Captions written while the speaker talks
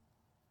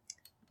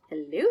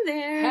Hello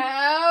there.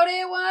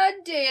 Howdy,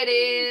 what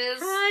ditties?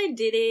 Hi,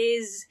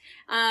 ditties.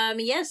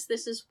 Yes,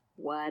 this is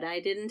What I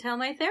Didn't Tell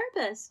My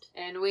Therapist.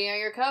 And we are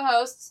your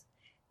co-hosts,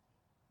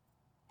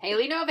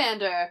 Haley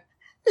Novander.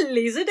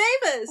 Lisa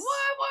Davis.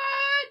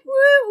 What?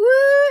 Woot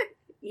woot.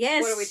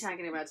 Yes. What are we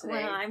talking about today?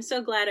 Well, I'm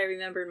so glad I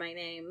remembered my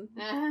name.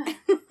 Yeah,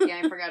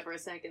 I forgot for a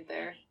second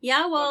there.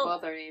 Yeah, well, what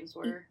both our names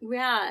were.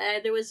 Yeah,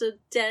 there was a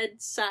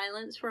dead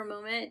silence for a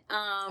moment.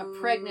 A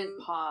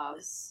pregnant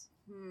pause.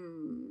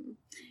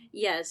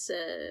 Yes,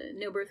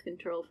 no birth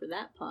control for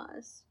that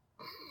pause.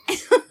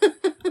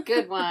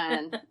 Good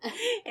one.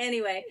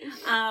 Anyway,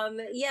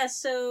 yeah,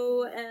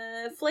 so,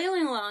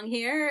 flailing along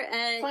here,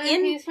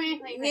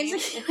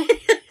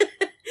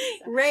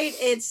 right,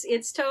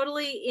 it's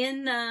totally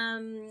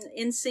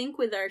in sync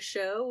with our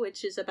show,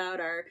 which is about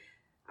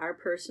our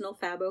personal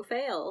fabo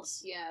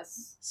fails.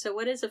 Yes. So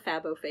what is a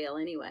fabo fail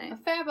anyway? A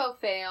fabo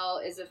fail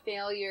is a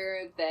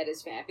failure that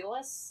is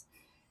fabulous.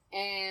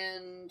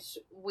 And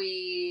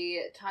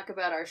we talk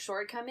about our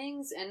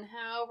shortcomings and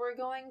how we're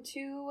going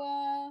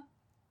to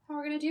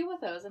deal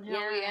with those, and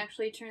how we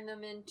actually turn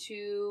them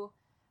into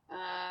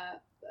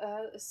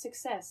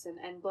success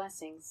and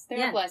blessings.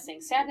 They're a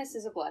blessing. Sadness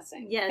is a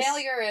blessing. Yes.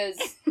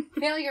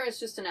 Failure is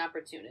just an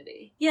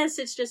opportunity. Yes,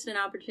 it's just an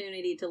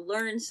opportunity to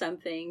learn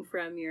something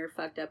from your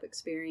fucked up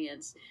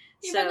experience.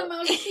 Even the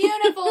most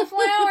beautiful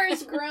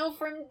flowers grow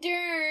from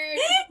dirt.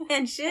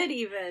 And should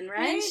even,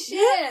 right? And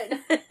should.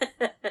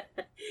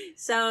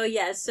 So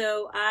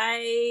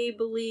I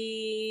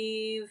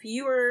believe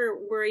you were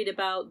worried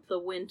about the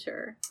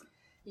winter.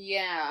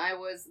 Yeah,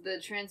 the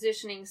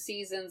transitioning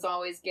seasons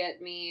always get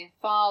me.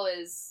 Fall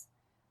is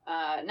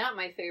not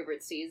my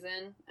favorite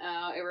season.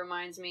 It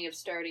reminds me of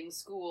starting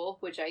school,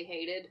 which I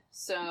hated.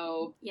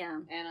 So, yeah.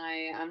 And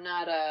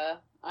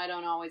I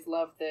don't always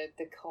love the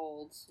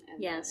cold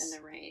and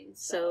the rain.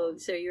 So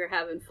you're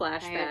having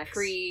flashbacks.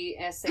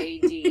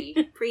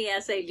 Pre-SAD.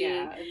 Pre-SAD.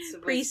 Yeah,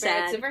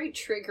 pre-SAD. It's a very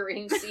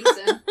triggering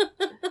season.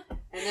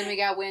 And then we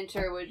got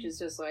winter, which is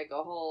just like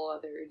a whole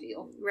other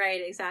deal. Right,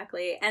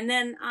 exactly. And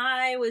then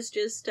I was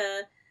just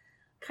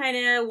kind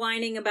of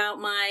whining about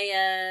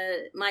my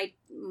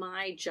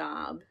my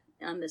job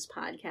on this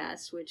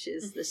podcast, which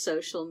is the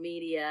social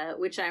media,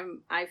 which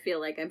I feel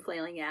like I'm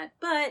flailing at.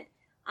 But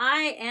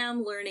I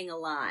am learning a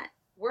lot.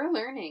 We're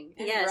learning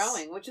and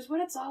growing, which is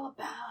what it's all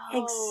about.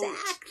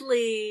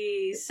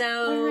 Exactly.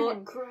 So learn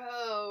and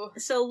grow.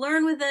 So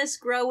learn with us,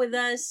 grow with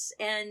us,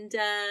 and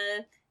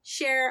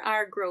share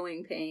our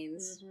growing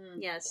pains.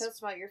 Mm-hmm. Yes. Tell us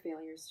about your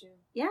failures too.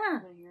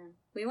 Yeah.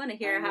 We want to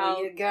hear how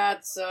you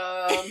got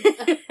some.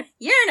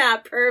 You're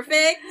not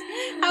perfect.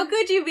 How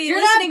could you be? You're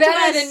listening not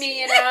better to us? than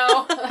me, you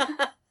know.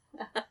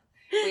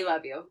 We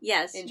love you.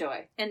 Yes.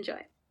 Enjoy. Done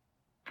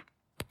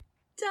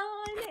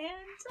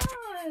and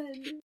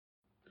done.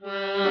 But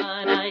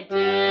I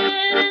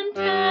didn't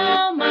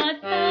tell my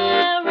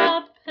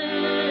therapist.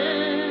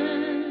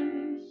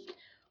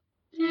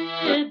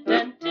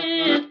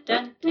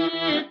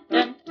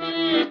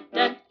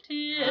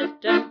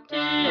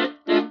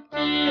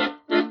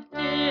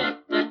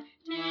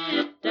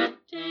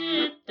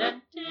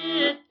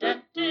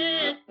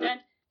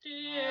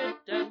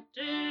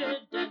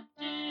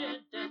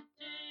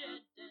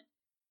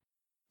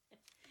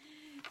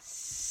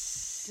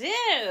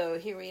 So,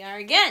 here we are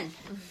again.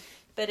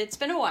 But it's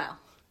been a while.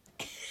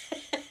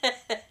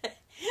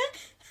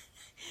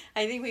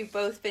 I think we've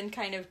both been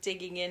kind of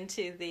digging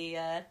into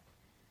the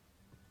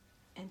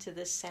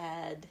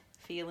sad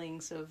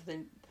feelings of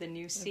the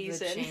new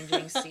season. The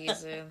changing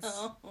seasons.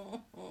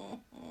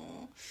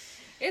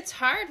 It's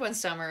hard when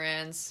summer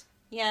ends.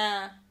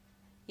 Yeah.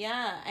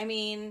 I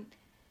mean,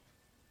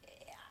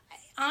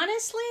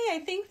 honestly,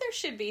 I think there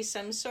should be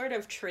some sort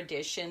of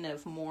tradition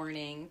of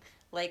mourning,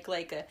 like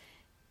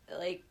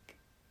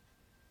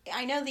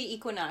I know the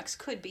equinox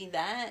could be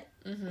that,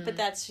 but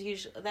that's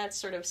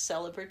sort of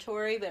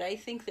celebratory. But I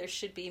think there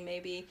should be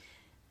maybe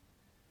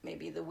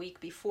the week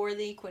before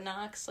the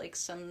equinox, like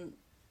some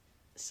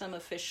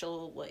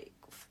official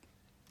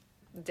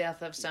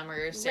Death of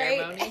summer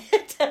ceremony.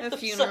 Right? A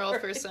funeral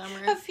for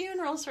summer. A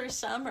funeral for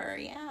summer,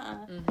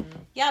 yeah. Mm-hmm.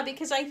 Yeah,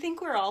 because I think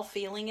we're all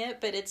feeling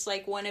it, but it's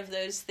like one of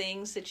those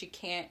things that you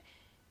can't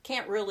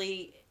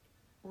really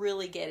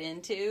get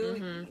into.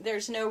 Mm-hmm.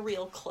 There's no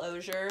real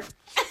closure.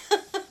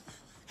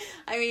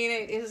 I mean,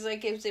 it is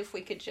like as if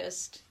we could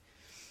just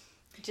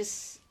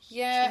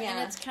yeah, and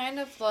it's kind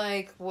of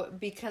like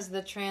because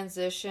the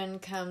transition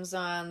comes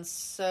on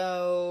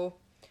so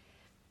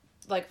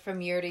like from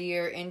year to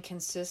year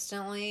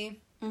inconsistently.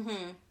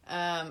 Mm-hmm.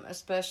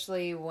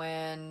 Especially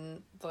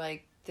when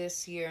like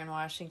this year in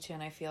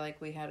Washington, I feel like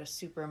we had a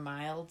super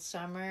mild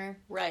summer.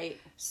 Right.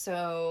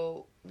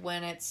 So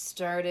when it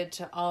started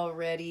to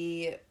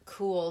already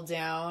cool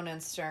down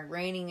and start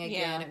raining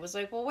again, it was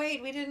like, well,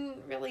 wait, we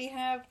didn't really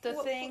have the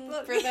thing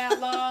for that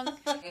long.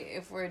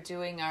 If we're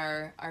doing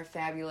our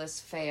fabulous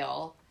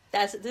fail,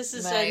 this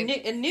is a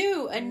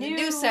new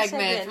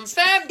segment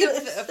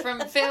from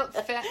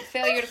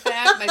failure to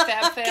fab. My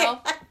fab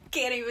fail.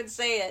 can't even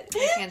say it.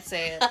 I can't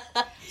say it.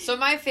 So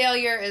my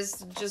failure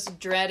is just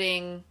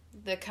dreading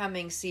the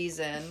coming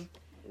season.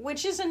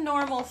 Which is a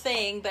normal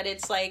thing, but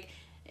it's like,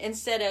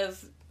 instead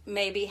of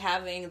maybe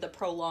having the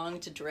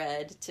prolonged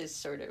dread to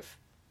sort of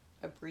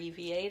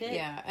abbreviate it.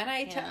 Yeah, and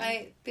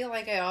I feel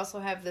like I also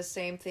have the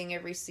same thing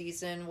every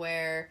season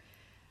where,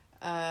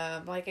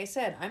 like I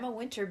said, I'm a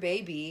winter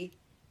baby,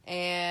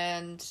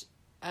 and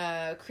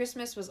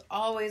Christmas was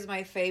always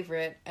my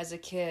favorite as a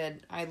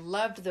kid. I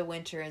loved the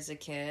winter as a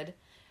kid.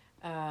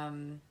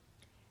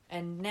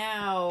 And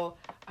now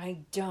I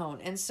don't.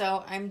 And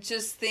so I'm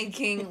just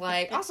thinking,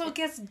 like, also it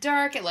gets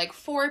dark at like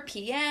 4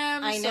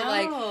 p.m. I know, so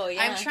like,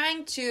 yeah. I'm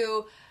trying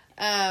to,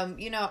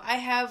 I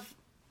have,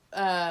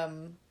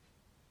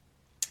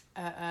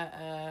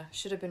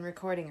 should have been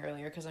recording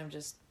earlier because I'm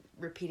just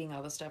repeating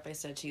all the stuff I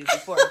said to you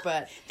before,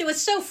 but it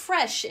was so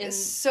fresh and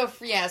so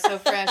fresh.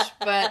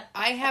 But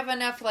I have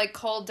enough like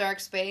cold, dark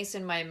space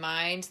in my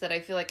mind that I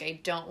feel like I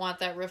don't want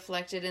that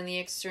reflected in the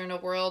external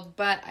world.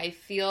 But I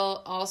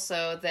feel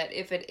also that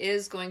if it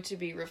is going to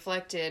be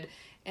reflected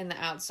in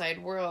the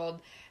outside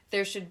world,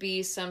 there should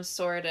be some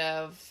sort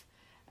of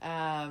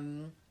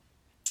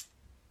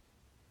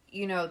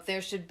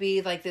there should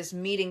be like this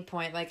meeting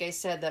point, like I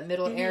said, that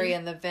middle area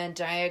in the Venn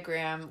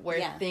diagram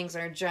where things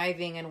are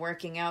jiving and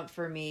working out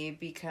for me,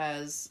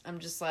 because I'm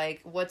just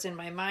like, what's in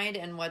my mind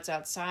and what's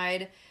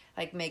outside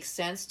like makes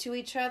sense to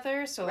each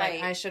other. So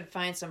like I should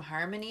find some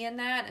harmony in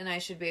that, and I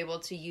should be able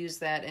to use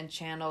that and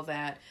channel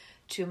that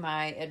to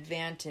my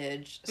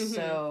advantage.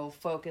 So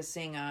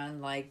focusing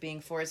on like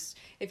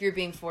if you're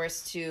being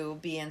forced to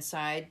be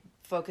inside,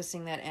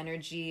 focusing that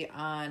energy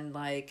on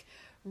like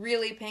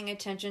really paying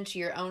attention to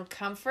your own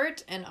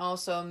comfort and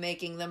also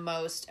making the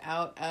most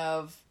out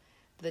of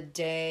the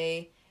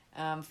day,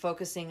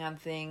 focusing on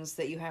things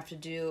that you have to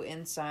do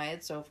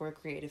inside. So if we're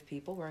creative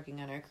people working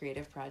on our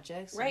creative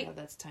projects,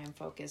 that's time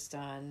focused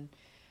on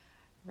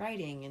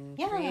writing and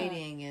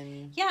creating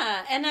and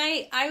and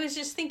I was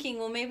just thinking,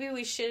 well, maybe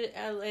we should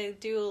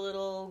do a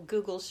little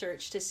Google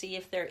search to see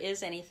if there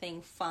is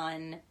anything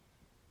fun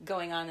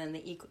going on in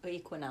the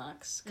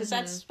equinox, because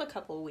that's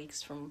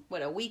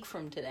a week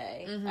from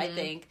today, I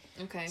think.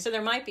 Okay. So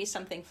there might be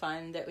something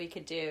fun that we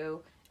could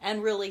do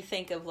and really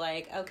think of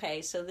like,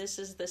 okay, so this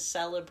is the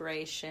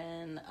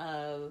celebration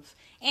of,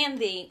 and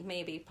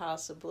maybe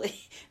possibly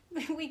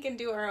we can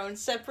do our own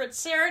separate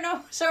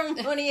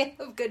ceremony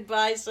of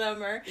goodbye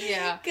summer.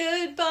 Yeah.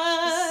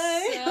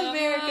 Goodbye, Summer.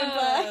 American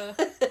Pie.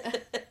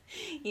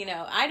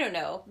 I don't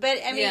know. But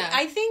I mean,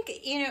 I think,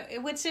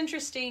 what's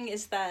interesting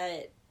is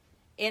that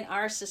in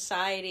our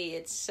society,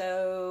 it's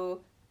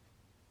so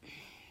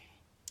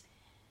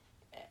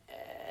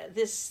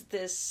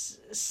this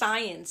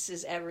science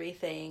is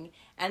everything,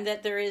 and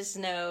that there is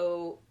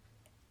no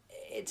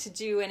to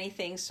do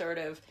anything sort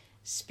of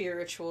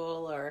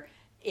spiritual or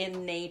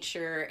in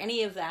nature.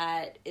 Any of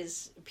that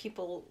is,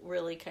 people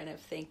really kind of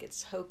think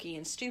it's hokey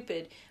and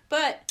stupid.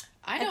 But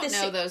I don't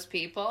know those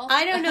people.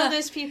 I don't know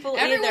those people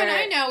either. Everyone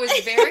I know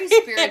is very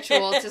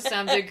spiritual to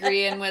some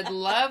degree and would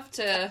love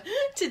to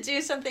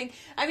do something.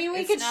 I mean,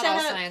 we could set all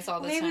up science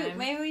all the time.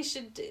 Maybe we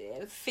should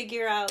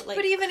figure out like.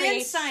 But even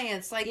in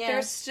science, like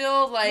there's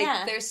still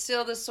there's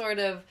still the sort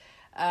of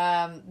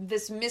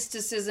this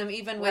mysticism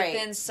even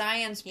within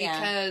science,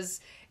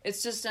 because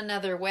it's just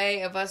another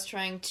way of us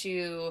trying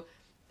to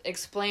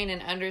explain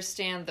and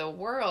understand the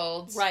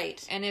world.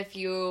 Right. And if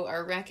you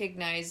are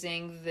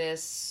recognizing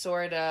this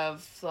sort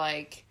of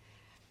like,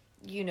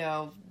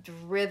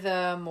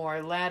 rhythm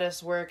or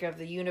lattice work of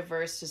the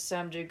universe to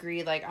some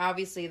degree, like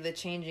obviously the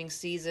changing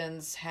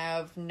seasons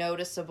have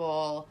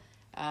noticeable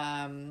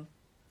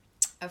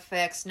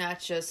effects,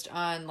 not just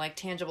on like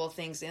tangible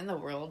things in the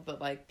world,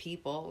 but like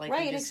people,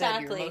 like you just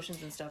said, your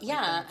emotions and stuff.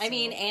 I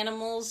mean,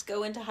 animals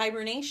go into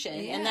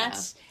hibernation, and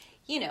that's,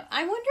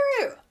 I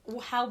wonder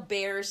how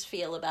bears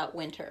feel about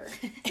winter.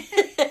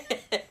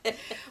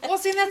 Well,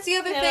 see, that's the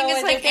other thing.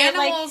 Is like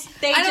animals.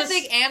 I don't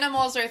think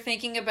animals are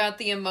thinking about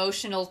the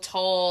emotional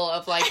toll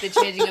of like the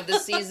changing of the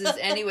seasons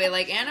anyway.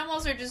 Like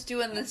animals are just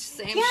doing the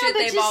same shit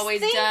they've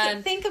always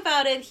done. Think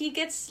about it. He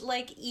gets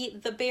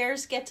the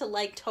bears get to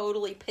like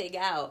totally pig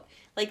out.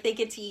 Like they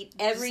get to eat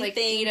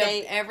everything. Just, like,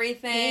 eat up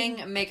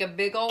everything, make a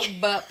big old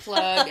butt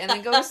plug, and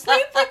then go to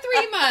sleep for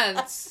 3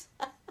 months.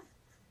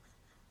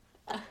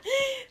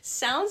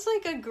 Sounds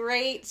like a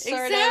great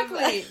sort of...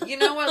 You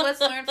know what?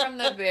 Let's learn from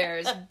the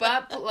bears.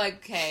 Butt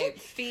plug,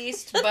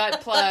 feast,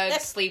 butt plug,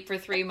 sleep for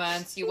 3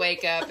 months. You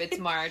wake up, it's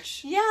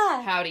March.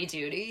 Yeah. Howdy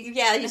doody.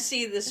 Yeah, you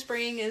see the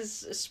spring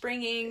is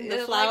springing, the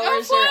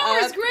flowers, like,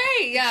 flowers are up.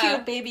 Great, yeah.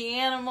 Cute baby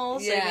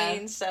animals, I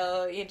mean,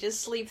 so you just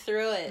sleep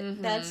through it.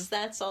 Mm-hmm.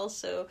 That's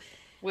also...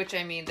 Which,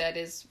 I mean, that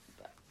is...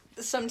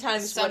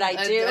 Sometimes what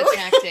I do. A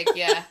tactic,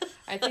 yeah.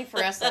 I think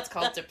for us that's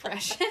called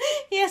depression.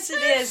 Yes,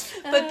 it is.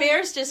 But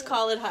bears just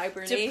call it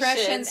hibernation.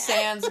 Depression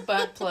sans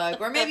butt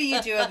plug. Or maybe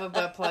you do have a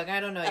butt plug. I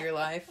don't know your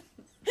life.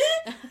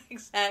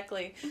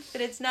 Exactly.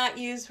 But it's not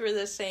used for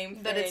the same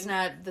thing. But it's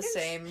not the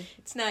same.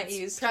 It's not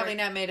used probably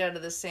not made out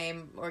of the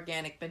same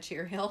organic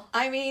material.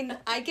 I mean,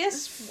 I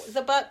guess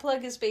the butt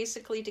plug is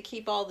basically to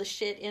keep all the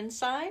shit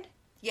inside.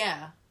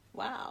 Yeah.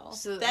 Wow.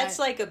 So that's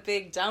like a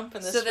big dump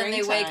in the springtime. So then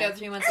they wake up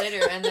 3 months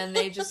later and then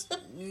they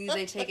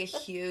take a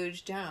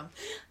huge dump.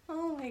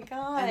 Oh my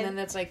God. And then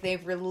that's like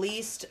they've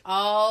released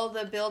all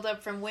the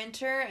buildup from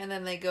winter and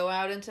then they go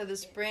out into the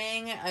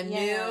spring,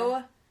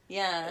 new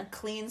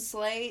clean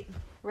slate.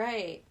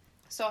 Right.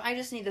 So I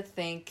just need to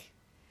think.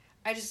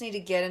 I just need to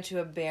get into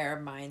a bear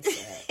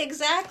mindset.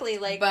 Exactly.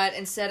 But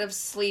instead of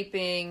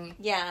sleeping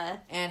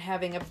and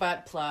having a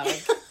butt plug,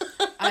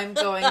 I'm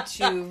going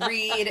to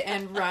read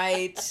and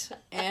write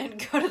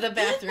and go to the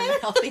bathroom a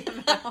healthy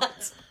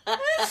amount.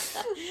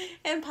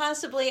 And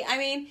possibly, I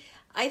mean,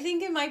 I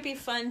think it might be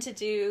fun to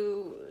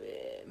do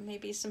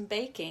maybe some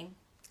baking.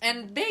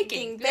 And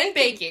baking.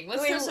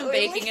 Let's throw some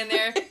baking in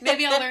there.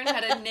 Maybe I'll learn how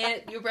to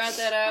knit. You brought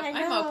that up.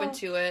 I'm open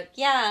to it.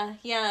 Yeah.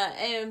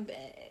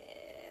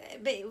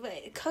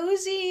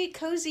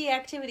 Cozy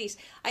activities.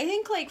 I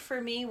think, like,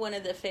 for me, one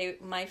of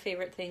my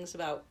favorite things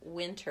about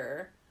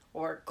winter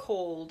or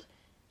cold,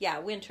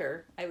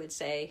 winter, I would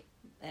say,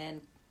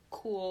 and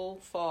cool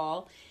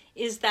fall,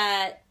 is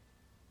that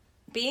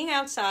being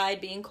outside,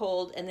 being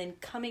cold, and then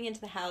coming into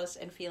the house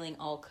and feeling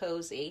all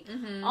cozy.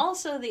 Mm-hmm.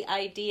 Also, the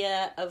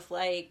idea of,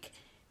 like,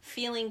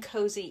 feeling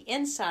cozy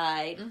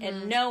inside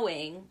and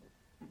knowing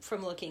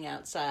from looking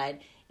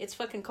outside it's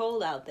fucking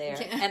cold out there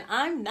and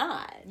I'm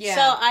not.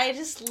 So I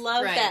just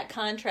love that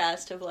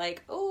contrast of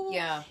like,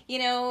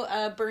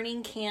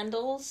 burning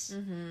candles,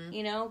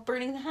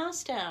 burning the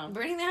house down.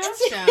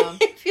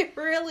 If you're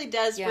really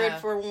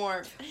desperate for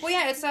warmth.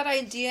 Well, it's that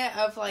idea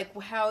of like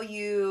how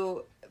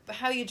you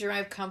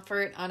derive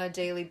comfort on a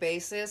daily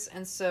basis,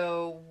 and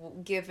so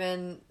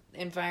given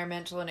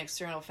environmental and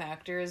external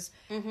factors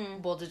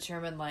will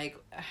determine like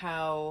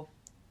how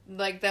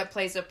like that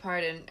plays a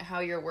part in how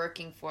you're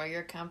working for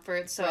your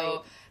comfort.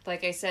 So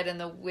like I said, in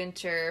the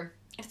winter,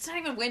 it's not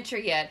even winter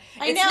yet.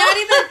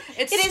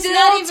 It's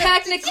still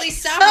technically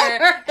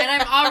summer and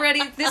I'm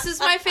already, this is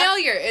my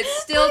failure.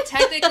 It's still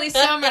technically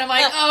summer and I'm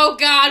like, oh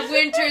God,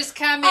 winter's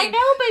coming. I know,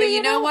 but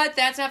you know what?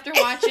 That's after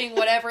watching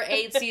whatever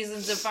 8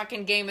 seasons of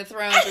fucking Game of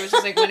Thrones where it's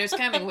just like, winter's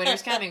coming. Like,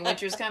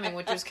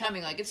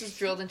 it's just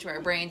drilled into our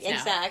brains now.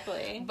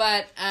 Exactly.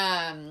 But,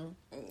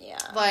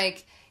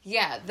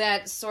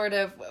 that sort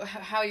of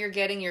how you're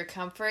getting your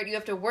comfort. You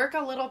have to work a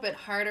little bit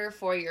harder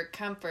for your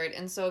comfort.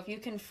 And so if you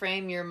can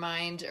frame your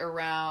mind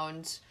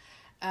around,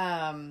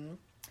 either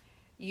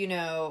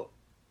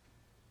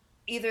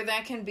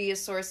that can be a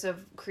source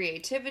of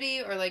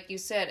creativity or like you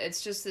said,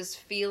 it's just this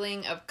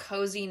feeling of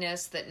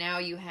coziness that now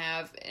you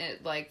have,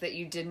 like that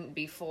you didn't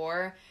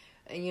before.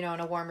 In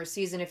a warmer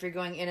season, if you're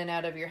going in and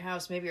out of your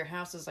house, maybe your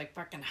house is like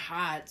fucking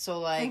hot, so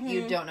like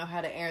you don't know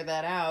how to air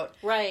that out,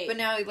 right? But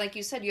now, like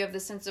you said, you have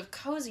this sense of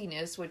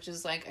coziness, which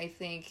is like I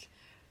think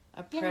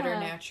a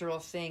preternatural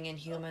thing in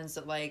humans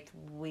that like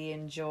we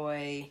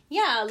enjoy.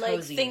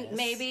 Like think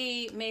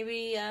maybe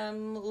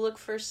look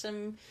for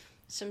some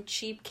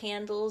cheap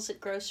candles at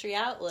grocery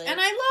outlets. And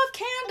I love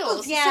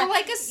candles. So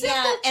like a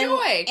simple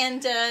joy.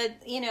 And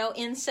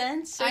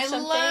incense or something.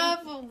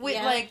 I love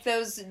like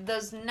those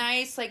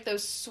nice, like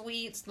those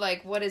sweets,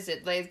 like what is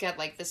it? They've got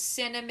like the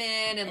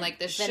cinnamon and like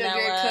the vanilla,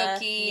 sugar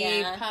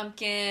cookie,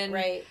 pumpkin.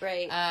 Right.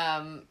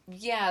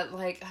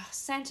 Like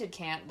scented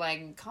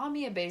like call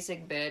me a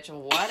basic bitch,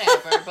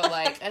 whatever, but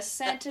like a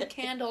scented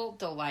candle,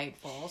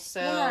 delightful. So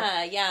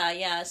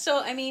Yeah.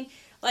 So I mean,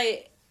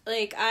 like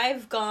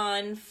I've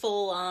gone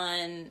full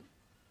on,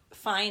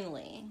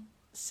 finally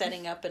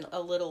setting up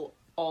a little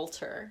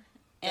altar.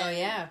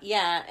 And,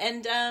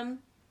 and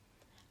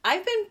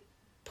I've been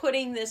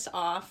putting this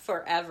off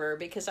forever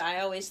because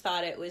I always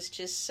thought it was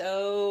just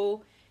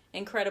so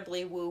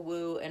incredibly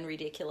woo-woo and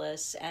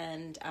ridiculous.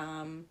 And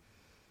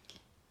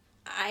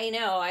I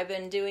know I've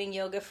been doing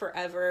yoga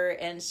forever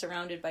and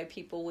surrounded by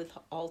people with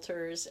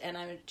altars, and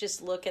I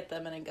just look at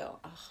them and I go,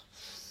 oh.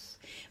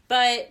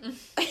 But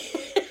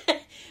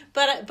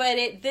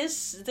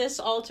this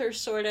altar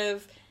sort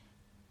of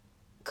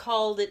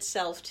called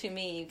itself to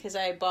me because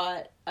I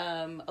bought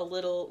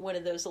one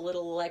of those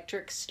little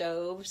electric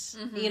stoves,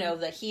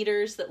 the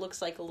heaters that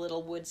looks like a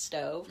little wood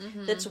stove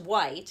that's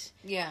white.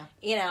 Yeah.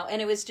 And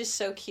it was just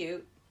so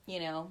cute,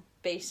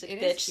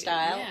 basic bitch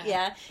style.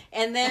 Yeah.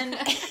 And then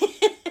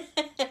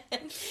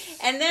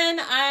and then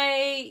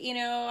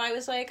I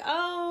was like,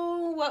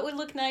 oh, what would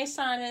look nice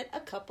on it? A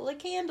couple of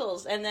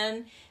candles. And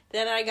then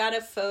I got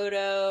a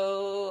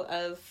photo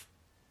of,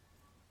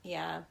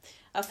 and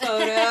then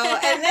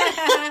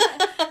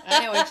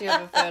I know what you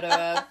have a photo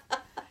of.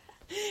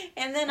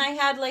 And then I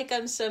had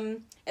when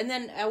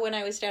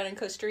I was down in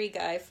Costa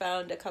Rica, I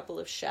found a couple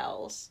of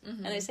shells,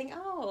 and I was thinking,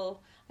 oh,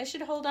 I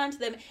should hold on to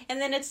them.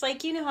 And then it's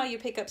like, how you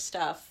pick up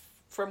stuff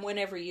from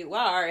whenever you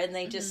are, and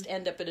they just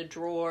end up in a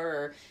drawer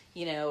or,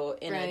 in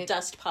a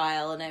dust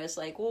pile. And I was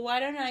like, well,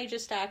 why don't I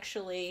just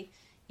actually,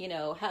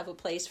 have a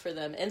place for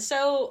them? And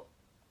so,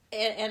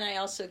 and I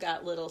also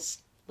got little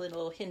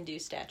little Hindu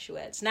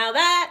statuettes. Now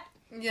that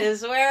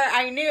is where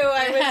I knew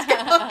I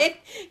was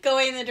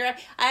going the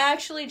direction. I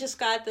actually just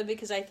got them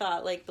because I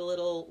thought like the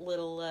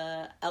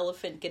little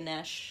elephant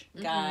Ganesh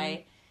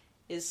guy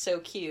is so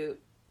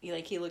cute.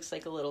 He looks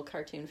like a little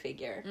cartoon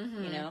figure,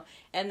 you know.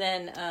 And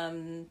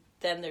then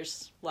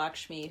there's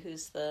Lakshmi,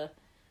 who's the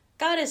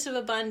goddess of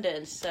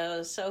abundance.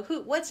 So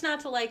what's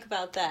not to like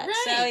about that?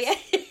 Right.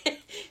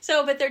 So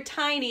yeah. But they're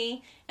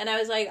tiny, and I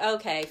was like,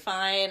 okay,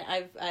 fine.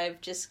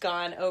 I've just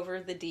gone over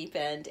the deep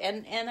end,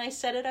 and I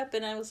set it up,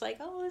 and I was like,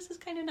 oh, this is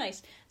kind of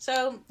nice.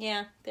 So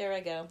yeah, there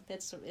I go.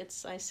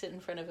 It's I sit in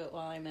front of it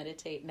while I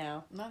meditate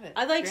now. Love it.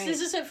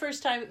 This is the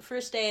first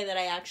day that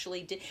I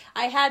actually did.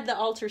 I had the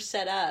altar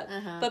set up,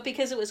 but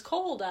because it was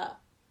cold,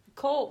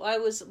 I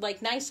was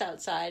like nice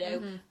outside. I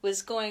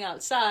was going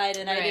outside,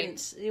 and I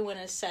didn't want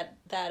to set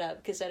that up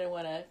because I didn't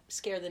want to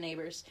scare the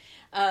neighbors.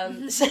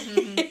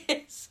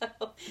 So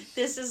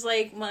this is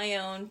like my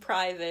own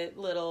private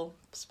little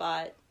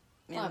spot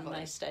in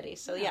my study.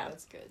 So yeah,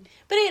 that's good.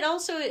 But it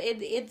also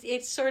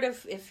it sort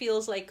of it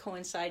feels like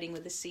coinciding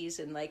with the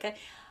season. Like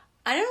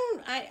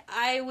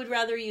I would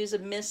rather use a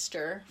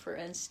mister, for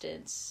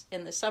instance,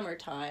 in the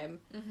summertime,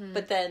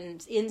 but then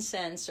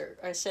incense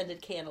or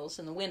scented candles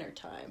in the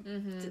wintertime,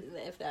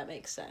 if that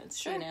makes sense.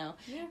 Sure. You know?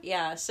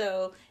 Yeah.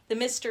 So the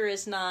mister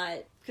is not...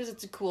 Because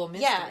it's a cool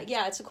mist.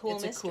 Yeah, it's a cool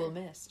mist. It's a cool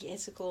mist.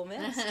 It's a cool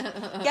mist.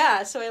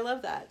 Yeah, so I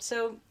love that.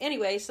 So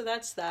anyway, so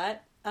that's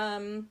that.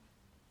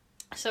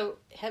 So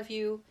have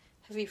you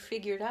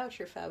figured out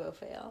your Fabo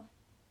fail?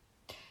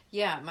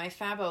 Yeah, my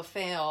Fabo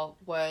fail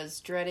was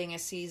dreading a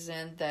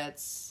season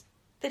that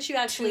you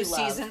actually 2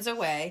 love. seasons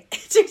away.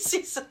 2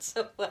 seasons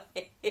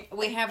away.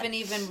 We haven't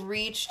even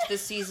reached the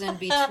season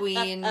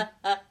between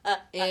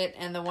it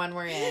and the one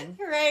we're in.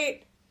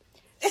 Right.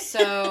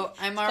 So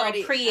I'm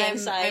already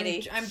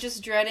pre-anxiety. I'm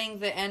just dreading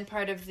the end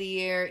part of the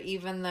year,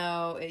 even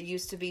though it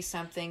used to be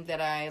something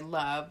that I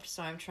loved.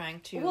 So I'm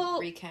trying to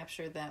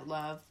recapture that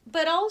love.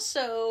 But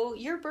also,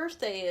 your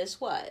birthday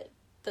is what?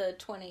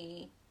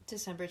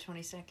 December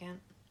 22nd.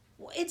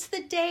 It's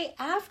the day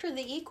after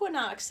the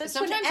equinox. That's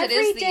sometimes when it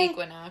is the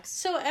equinox.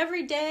 So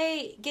every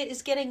day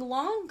is getting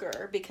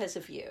longer because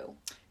of you.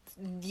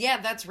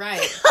 Yeah, that's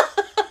right.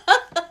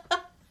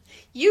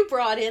 You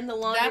brought in the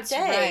longer days.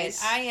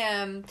 That's right. I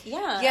am.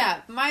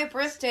 Yeah. My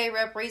birthday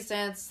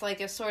represents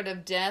like a sort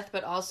of death,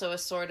 but also a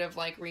sort of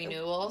like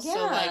renewal. Yeah.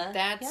 So like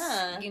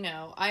that's, you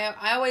know,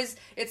 I always,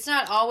 it's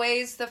not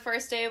always the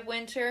first day of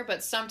winter,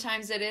 but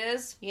sometimes it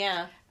is.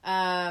 Yeah.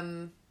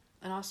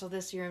 And also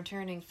this year I'm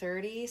turning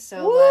 30,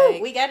 so Woo!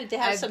 like We got to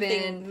have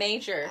something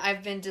major.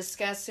 I've been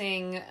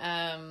discussing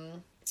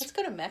let's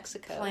go to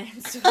Mexico.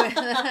 Plans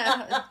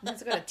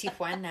let's go to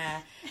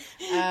Tijuana.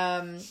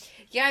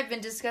 Yeah, I've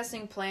been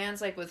discussing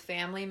plans like with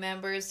family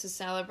members to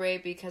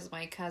celebrate because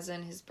my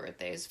cousin, his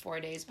birthday is 4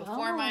 days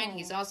before mine.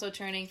 He's also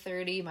turning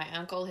 30. My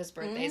uncle, his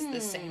birthday is the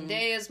same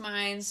day as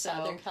mine. So,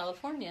 Southern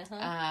California,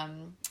 huh?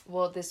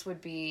 Well, this would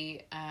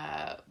be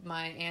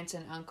my aunt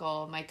and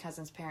uncle, my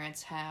cousin's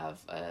parents have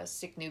a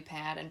sick new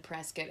pad in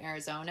Prescott,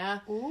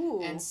 Arizona.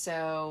 Ooh. And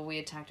so we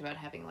had talked about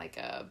having like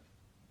a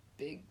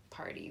big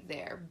party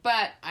there.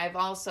 But I've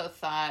also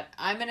thought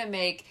I'm going to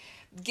make,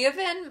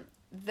 given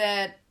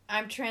that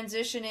I'm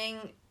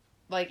transitioning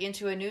like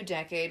into a new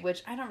decade,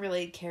 which I don't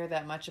really care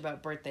that much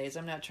about birthdays.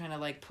 I'm not trying to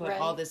like put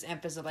all this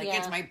emphasis like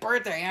it's my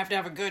birthday, I have to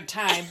have a good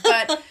time.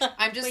 But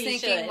I'm just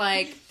thinking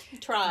like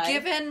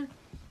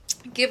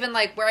given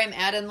like where I'm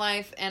at in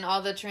life and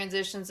all the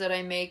transitions that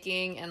I'm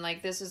making, and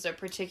like this is a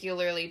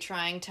particularly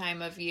trying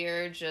time of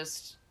year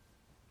just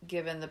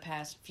given the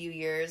past few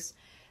years.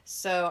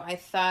 So I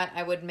thought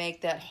I would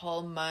make that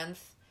whole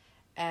month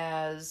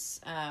as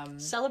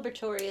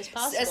celebratory as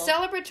possible. As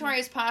celebratory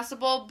as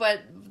possible,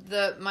 but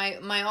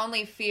my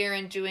only fear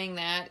in doing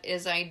that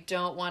is I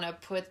don't want to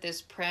put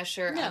this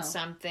pressure on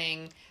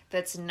something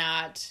that's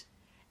not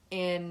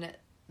in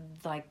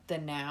like the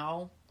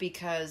now,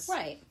 because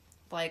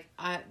like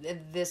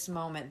this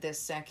moment, this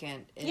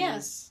second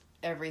is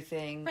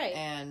everything,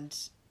 and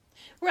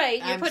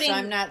you're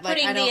putting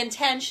the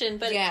intention,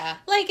 but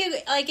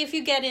like if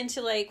you get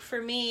into like,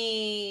 for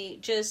me,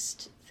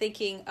 just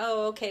thinking,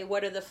 oh, okay,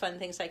 what are the fun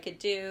things I could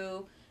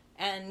do?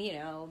 And, you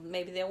know,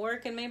 maybe they'll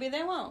work and maybe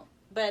they won't.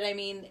 But, I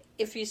mean,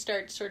 if you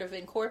start sort of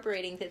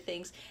incorporating the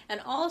things,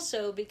 and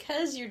also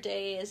because your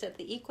day is at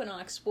the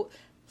equinox,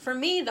 for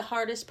me, the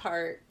hardest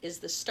part is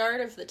the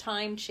start of the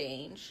time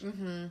change.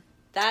 Mm-hmm.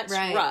 That's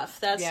rough.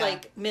 That's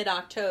like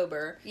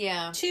mid-October.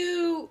 Yeah.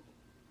 To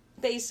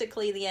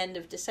basically the end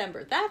of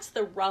December. That's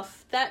the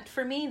rough,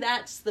 for me,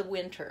 that's the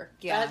winter.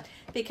 Yeah.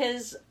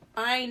 Because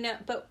I know,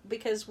 but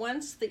because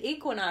once the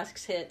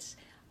equinox hits,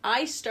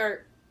 I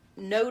start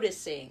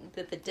noticing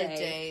that the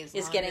day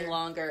is getting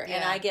longer,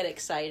 and I get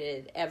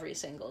excited every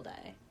single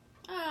day.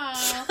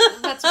 Oh,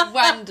 that's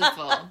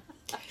wonderful.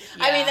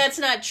 I mean, that's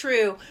not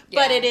true,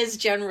 but it is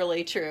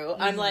generally true.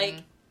 Mm-hmm. I'm like,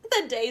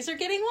 the days are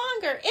getting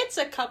longer. It's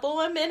a couple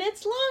of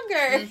minutes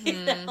longer,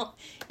 you know?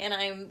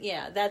 And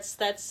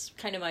that's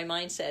kind of my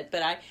mindset.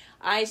 But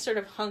I sort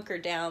of hunker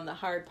down. The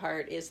hard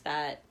part is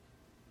that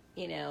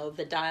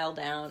the dial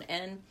down.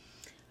 And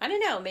I don't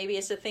know, maybe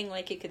it's a thing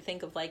like you could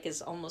think of like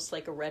as almost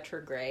like a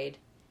retrograde.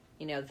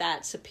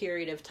 That's a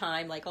period of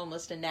time, like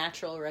almost a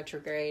natural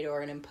retrograde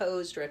or an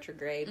imposed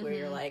retrograde where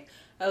you're like,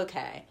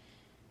 okay,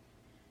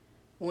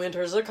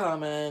 winters are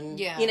coming,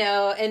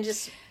 and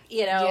just,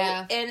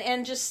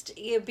 and just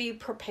be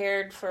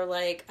prepared for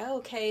like,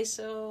 okay,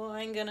 so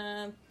I'm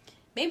gonna,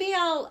 maybe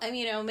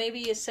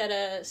you set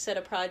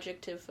a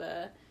project of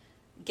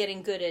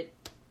getting good at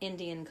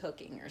Indian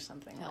cooking or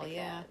something. Hell like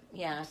yeah. that.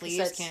 Yeah.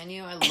 Please, can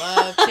you? I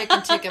love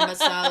chicken tikka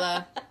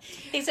masala.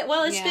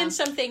 Well, it's been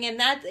something,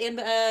 and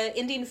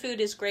Indian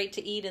food is great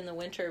to eat in the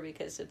winter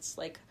because it's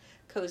like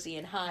cozy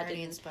and hot.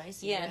 Hearty and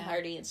spicy. Yeah, and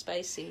hearty and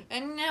spicy.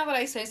 And now that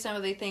I say some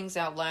of the things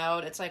out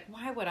loud, it's like,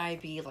 why would I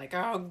be like,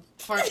 oh,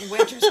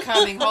 winter's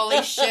coming,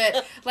 holy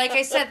shit. Like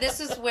I said,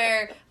 this is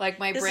where, like,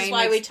 my brain... This is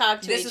why we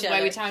talk to each other. This is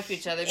why we talk to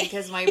each other,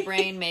 because my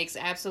brain makes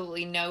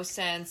absolutely no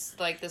sense,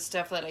 like, the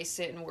stuff that I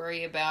sit and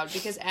worry about,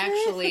 because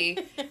actually,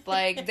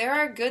 like, there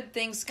are good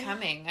things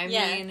coming. I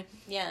mean...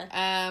 Yeah.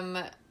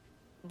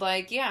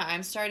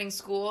 I'm starting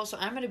school, so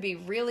I'm going to be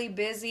really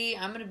busy.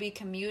 I'm going to be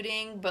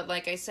commuting, but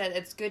like I said,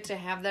 it's good to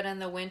have that in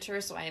the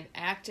winter, so I'm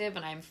active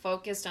and I'm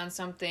focused on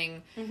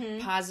something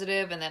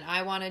positive and that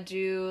I want to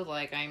do.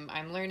 Like,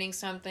 I'm learning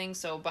something,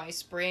 so by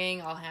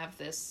spring, I'll have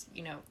this,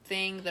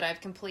 thing that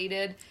I've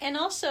completed. And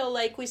also,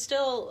 like,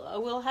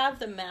 we'll have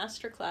the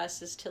master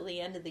classes till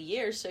the end of the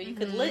year, so you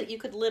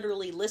could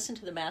literally listen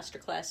to the master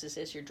classes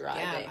as you're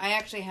driving. Yeah, I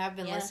actually have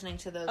been listening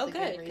to those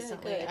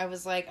recently. Good. I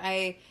was like,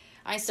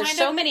 There's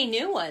so many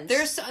new ones.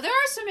 There are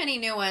so many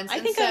new ones. I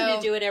think I'm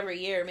going to do it every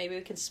year. Maybe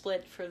we can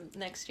split for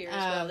next year as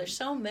well. There's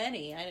so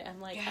many.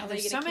 I'm like, how are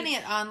there's so many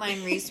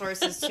online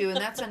resources too, and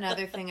that's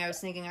another thing I was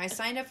thinking. I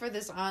signed up for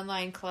this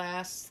online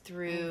class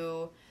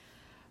through,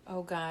 I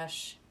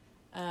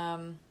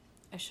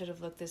should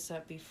have looked this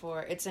up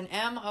before. It's an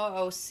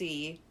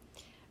MOOC.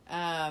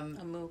 A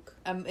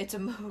MOOC. It's a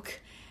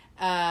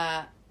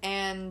MOOC.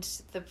 And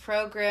the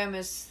program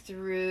is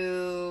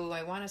through,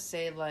 I want to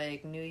say,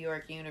 like, New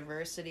York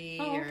University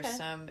or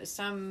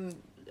some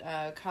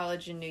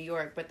college in New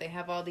York, but they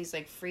have all these,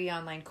 like, free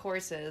online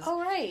courses.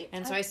 Oh, right.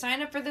 And so I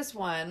signed up for this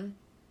one,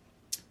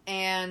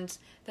 and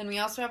then we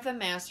also have the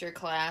master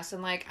class,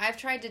 and, like, I've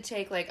tried to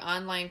take, like,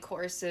 online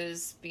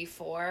courses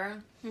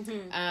before,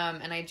 and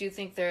I do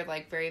think they're,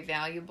 like, very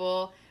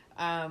valuable.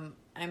 I'm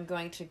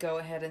going to go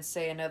ahead and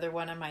say another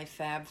one of my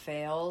fab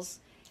fails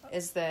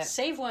is that...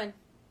 Save one.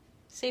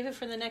 Save it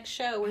for the next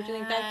show. We're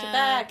doing back to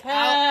back.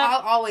 I'll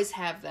always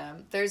have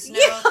them. There's no,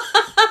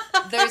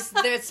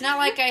 it's not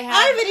like I have.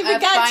 I haven't even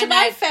gotten to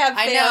my fab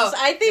fails. I know.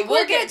 I think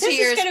we'll get to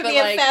yours. This is going to be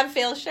a fab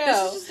fail show.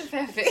 This is just a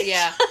fab fail.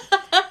 Yeah.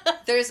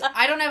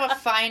 I don't have a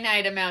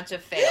finite amount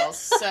of fails.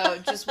 So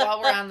just while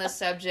we're on the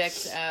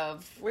subject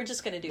of, we're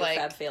just going to do a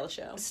fab fail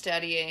show.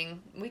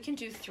 Studying, we can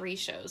do 3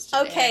 shows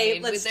today. Okay,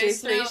 let's do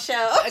 3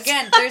 shows.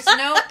 Again, there's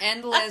no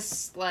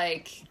endless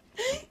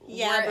we're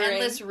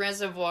endless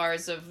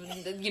reservoirs of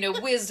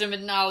wisdom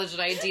and knowledge and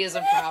ideas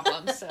and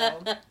problems.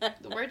 So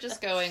we're just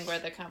going where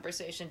the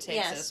conversation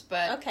takes us.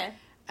 But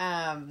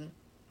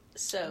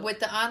so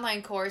with the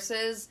online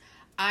courses,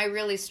 I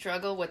really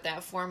struggle with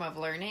that form of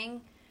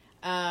learning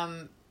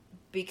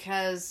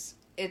because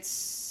it's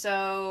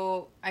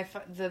so.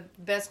 The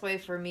best way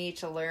for me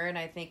to learn,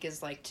 I think,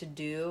 is like to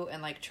do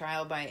and like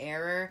trial by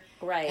error.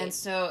 Right. And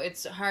so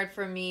it's hard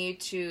for me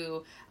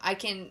to. I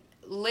can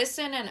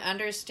listen and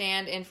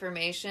understand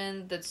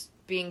information that's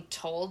being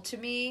told to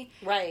me,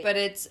 right? But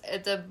it's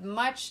a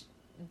much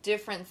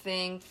different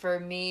thing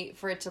for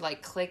it to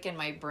like click in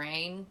my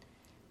brain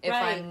if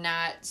I'm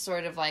not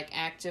sort of like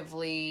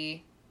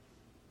actively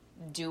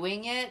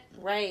doing it.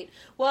 Right.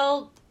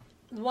 Well,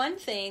 one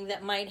thing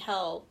that might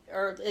help,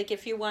 or like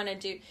if you want to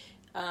do,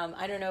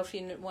 I don't know if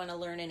you want to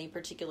learn any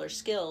particular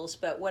skills,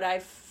 but what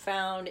I've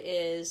found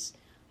is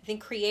I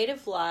think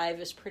Creative Live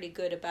is pretty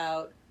good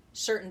about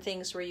certain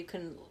things where you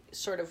can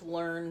sort of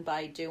learn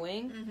by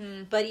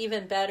doing, but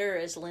even better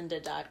is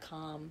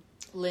lynda.com.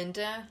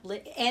 Lynda?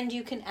 And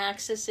you can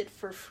access it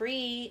for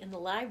free in the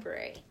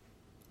library.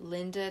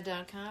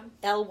 Lynda.com?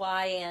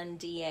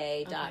 LYNDA.com.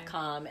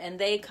 And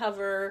they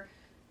cover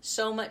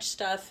so much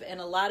stuff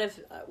and a lot of,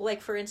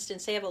 like for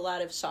instance, they have a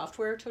lot of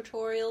software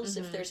tutorials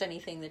if there's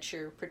anything that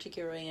you're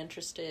particularly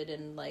interested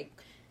in, like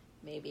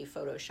maybe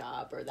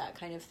Photoshop or that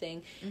kind of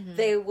thing.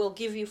 They will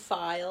give you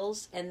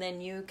files and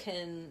then you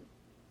can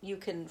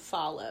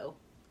follow.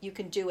 You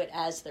can do it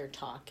as they're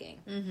talking.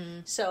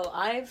 So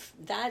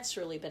that's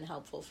really been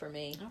helpful for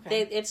me.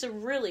 Okay. It's a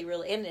really,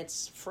 and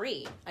it's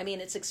free. I mean,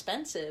 it's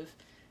expensive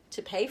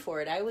to pay for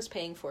it. I was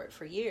paying for it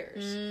for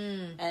years.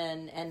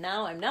 And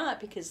now I'm not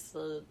because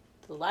the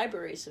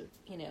libraries are,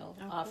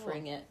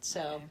 offering it.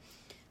 So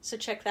so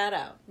check that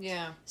out.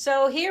 Yeah.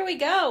 So here we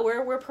go.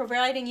 We're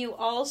providing you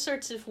all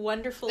sorts of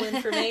wonderful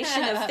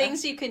information of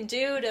things you can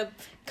do to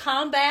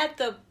combat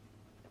the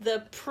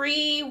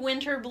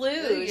pre-winter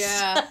blues.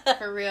 Yeah,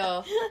 for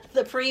real.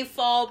 The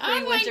pre-fall,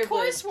 pre-winter online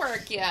blues.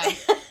 coursework, yeah.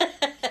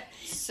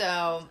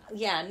 So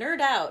yeah, nerd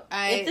out.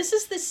 This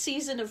is the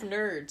season of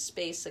nerds,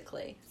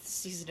 basically.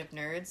 Season of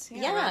nerds.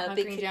 Yeah,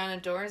 hunkering down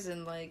indoors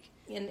and like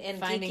and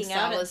finding geeking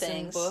out solace in in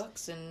things.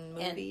 books and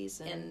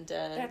movies and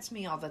that's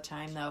me all the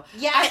time though.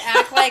 Yeah, I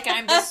act like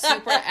I'm this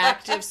super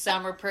active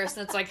summer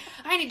person. It's like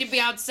I need to be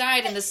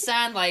outside in the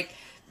sun, like.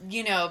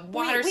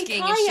 Water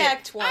skiing and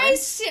shit.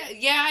 Once.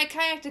 I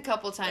kayaked a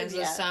couple times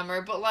this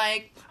summer, but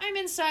like I'm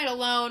inside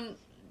alone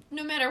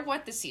no matter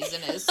what the season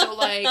is. So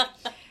like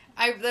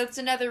that's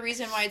another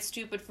reason why it's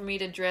stupid for me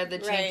to dread the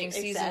changing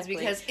seasons,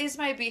 because is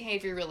my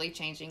behavior really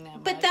changing that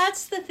much? But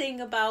that's the thing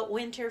about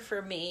winter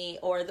for me,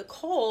 or the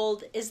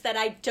cold, is that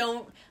I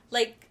don't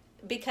like,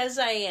 because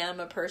I am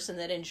a person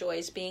that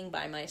enjoys being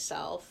by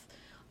myself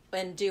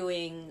and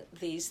doing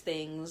these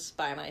things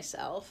by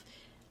myself.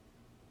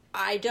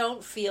 I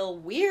don't feel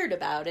weird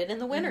about it in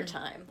the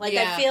wintertime. Like,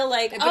 I feel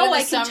like, I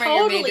can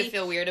totally... you're made to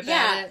feel weird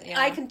about it. Yeah,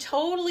 I can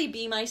totally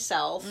be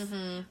myself,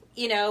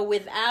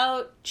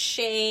 without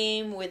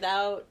shame,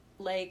 without,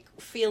 like,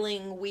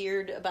 feeling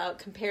weird about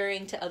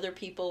comparing to other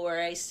people,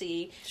 where I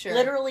see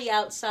literally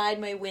outside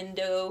my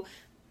window,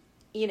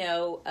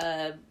 kayaking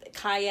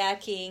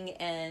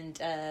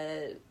and,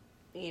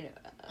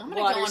 I'm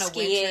going to go on a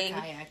winter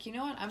kayak. You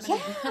know what? I'm going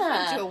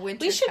to do a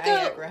winter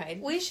kayak ride.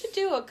 We should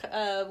do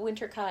a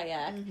winter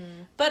kayak.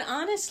 But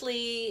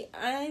honestly,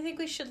 I think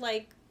we should,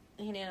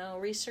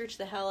 research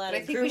the hell out of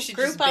it. I think we should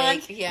just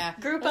bake. bake. Yeah.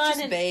 Groupon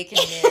and bake and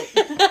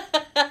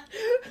knit.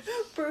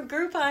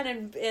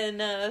 Groupon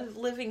and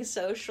Living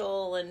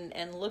Social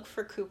and look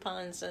for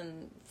coupons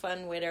and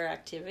fun winter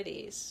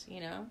activities,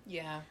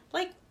 Yeah.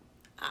 Like,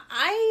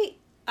 I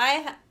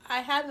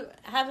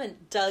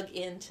haven't dug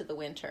into the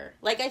winter.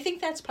 Like, I think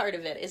that's part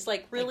of it. Is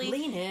like really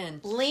lean in.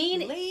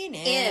 Lean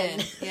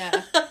in.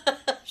 Yeah.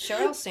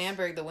 Sheryl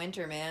Sandberg, the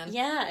winter man.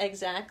 Yeah,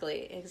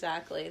 exactly.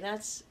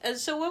 That's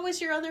so. What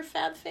was your other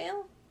fab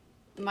fail?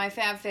 My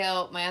fab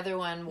fail. My other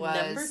one was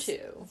number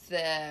 2.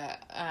 The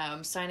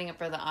signing up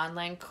for the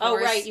online course. Oh,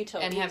 right. You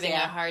told me. And having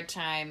a hard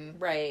time.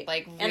 Right.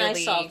 Like really, and I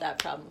solved that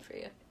problem for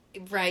you.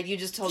 Right. You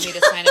just told me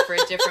to sign up for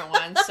a different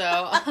one, so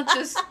I'll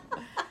just.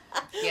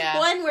 Yeah.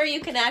 One where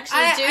you can actually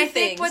do things. I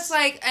think what's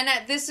like, and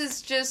this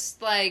is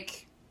just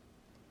like,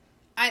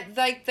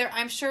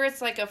 I'm sure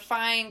it's like a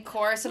fine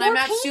course, and I'm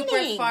not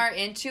super far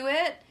into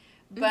it,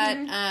 but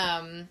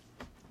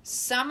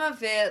some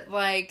of it,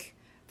 like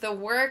the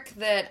work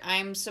that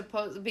I'm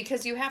supposed,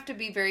 because you have to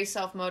be very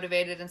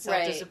self-motivated and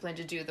self-disciplined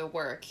to do the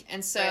work,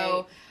 and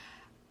so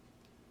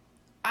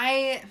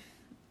I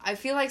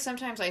feel like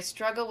sometimes I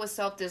struggle with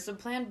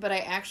self-discipline, but I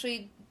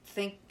actually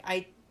think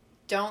I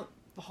don't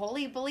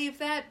wholly believe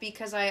that,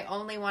 because I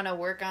only want to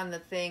work on the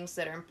things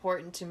that are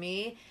important to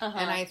me,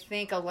 and I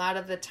think a lot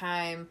of the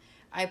time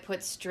I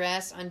put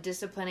stress on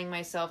disciplining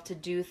myself to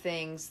do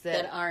things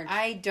that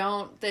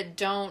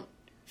don't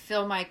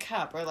fill my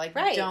cup, or like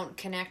don't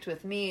connect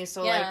with me.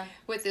 So like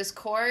with this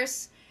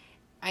course,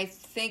 I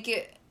think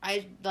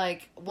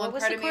one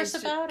part of me is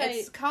about?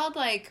 It's called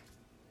like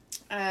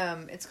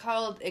it's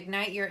called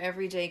Ignite Your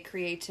Everyday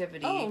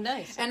Creativity. Oh,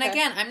 nice. Okay. And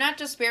again, I'm not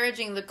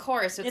disparaging the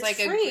course. It's like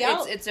free.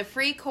 It's a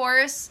free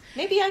course.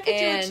 Maybe I could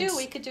do it too.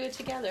 We could do it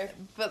together.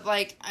 But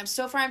like, I'm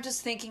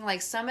just thinking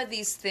like some of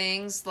these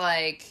things,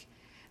 like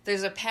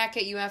there's a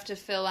packet you have to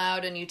fill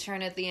out and you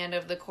turn at the end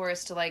of the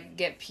course to like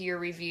get peer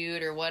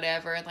reviewed or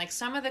whatever. And like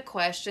some of the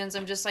questions,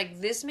 I'm just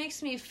like, this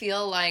makes me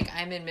feel like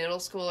I'm in middle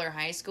school or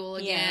high school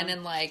again. Yeah.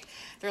 And like,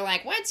 they're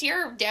like, what's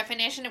your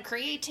definition of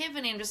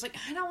creativity? I'm just like,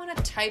 I don't want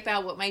to type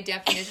out what my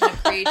definition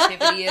of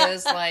creativity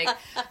is. Like,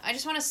 I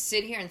just want to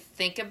sit here and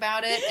think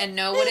about it and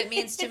know what it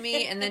means to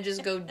me and then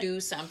just go do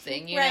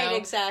something, you know? Right,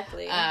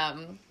 exactly.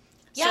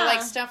 So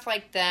like stuff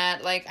like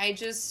that, like I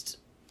just...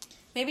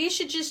 Maybe you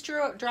should just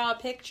draw a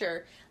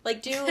picture.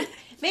 Like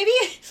maybe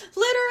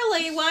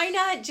literally, why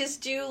not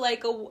just do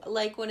like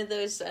one of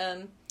those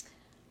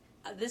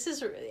this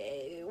is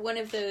one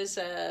of those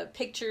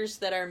pictures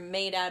that are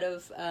made out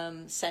of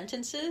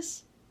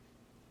sentences.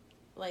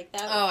 Like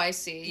that. Oh, I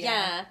see.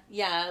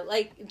 Yeah,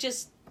 like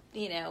just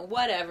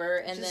whatever,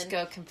 and just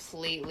then go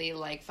completely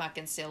like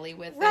fucking silly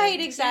with it. Right,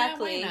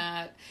 exactly. Yeah,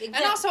 why not?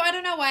 And also, I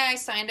don't know why I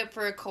signed up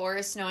for a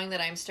course knowing that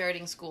I'm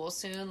starting school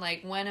soon.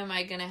 Like, when am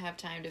I going to have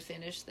time to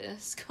finish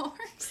this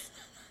course?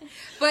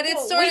 But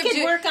it's we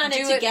could work on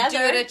it together.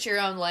 Do it at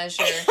your own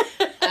leisure.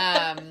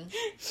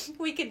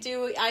 We could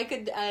do. I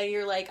could.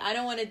 You're like, I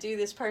don't want to do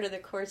this part of the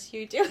course.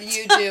 You do it.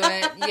 You do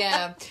it.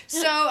 Yeah.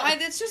 So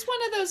it's just one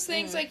of those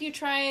things. Like, you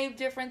try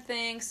different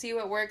things, see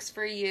what works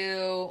for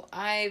you.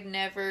 I've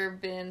never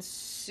been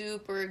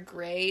super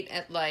great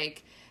at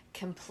like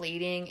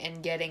completing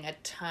and getting a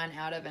ton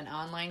out of an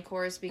online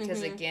course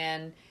because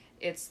again,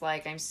 it's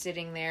like I'm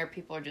sitting there,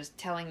 people are just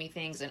telling me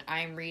things and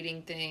I'm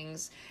reading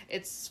things.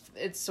 It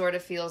sort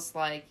of feels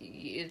like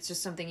it's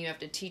just something you have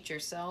to teach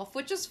yourself,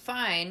 which is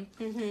fine.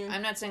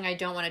 I'm not saying I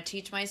don't want to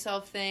teach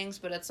myself things,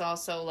 but it's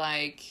also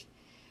like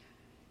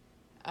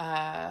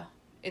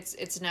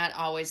it's not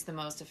always the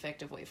most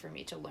effective way for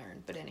me to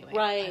learn. But anyway,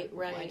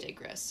 right. I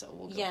digress, so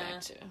we'll go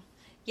back to...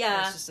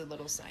 Yeah. It's just a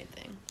little side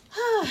thing.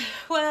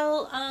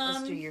 Well,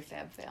 let's do your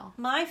fab fail.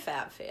 My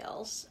fab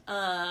fails.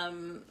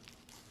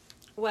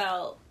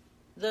 Well,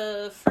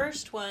 the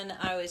first one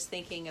I was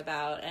thinking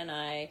about, and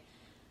I,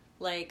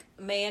 like,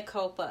 mea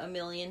culpa a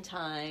million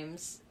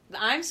times.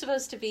 I'm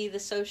supposed to be the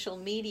social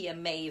media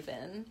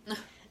maven.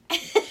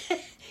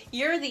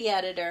 You're the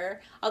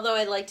editor, although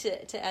I'd like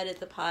to edit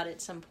the pod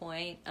at some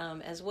point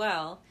as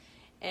well,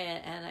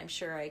 and I'm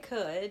sure I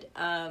could,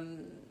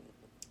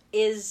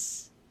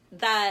 is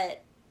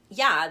that,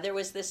 yeah, there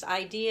was this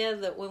idea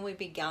that when we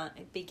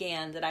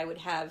began that I would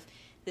have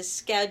this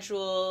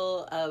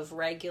schedule of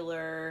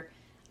regular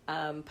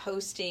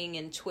posting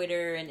in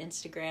Twitter and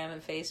Instagram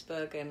and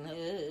Facebook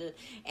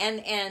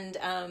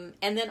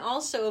and then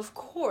also, of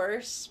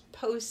course,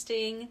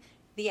 posting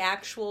the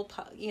actual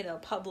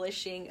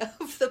publishing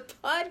of the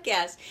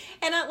podcast.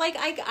 And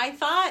I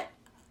thought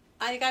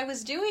I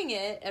was doing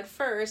it at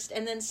first,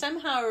 and then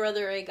somehow or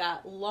other I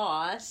got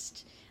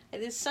lost.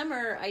 This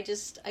summer, I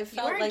felt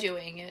you are like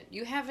doing it.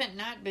 You haven't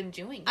not been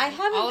doing it. I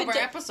haven't. All of our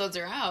episodes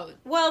are out.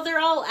 Well, they're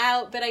all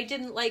out, but I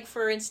didn't, like,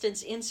 for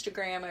instance,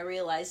 Instagram. I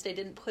realized I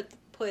didn't put.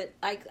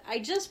 I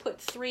just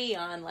put 3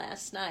 on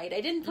last night.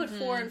 I didn't put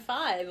 4 and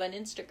 5 on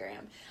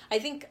Instagram. I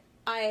think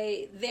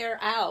they're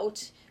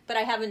out, but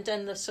I haven't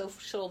done the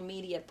social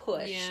media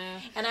push.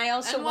 Yeah. And I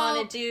also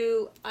want to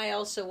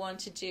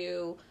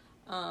do.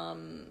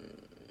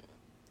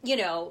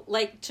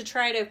 Like, to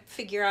try to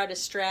figure out a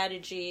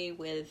strategy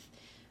with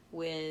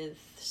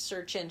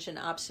search engine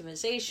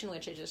optimization,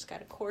 which I just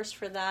got a course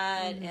for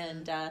that. Mm-hmm.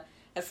 And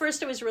at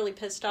first I was really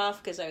pissed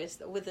off because I was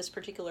with this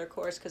particular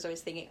course because I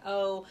was thinking,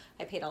 oh,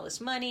 I paid all this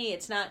money.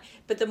 It's not.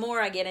 But the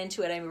more I get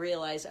into it, I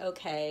realize,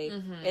 okay,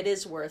 it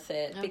is worth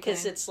it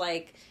because it's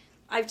like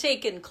I've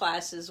taken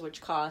classes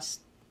which cost,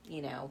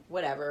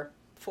 whatever,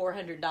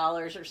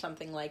 $400 or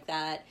something like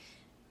that,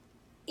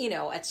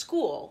 at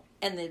school.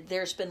 And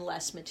there's been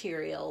less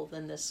material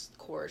than this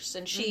course.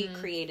 And she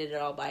created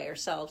it all by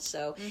herself.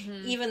 So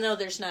even though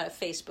there's not a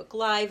Facebook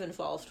Live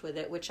involved with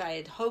it, which I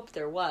had hoped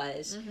there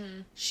was,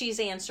 she's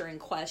answering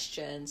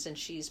questions and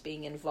she's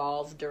being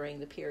involved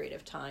during the period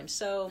of time.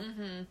 So,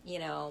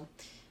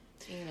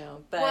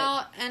 but...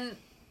 Well, and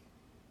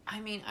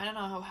I mean, I don't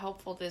know how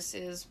helpful this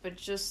is, but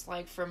just,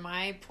 like, from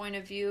my point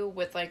of view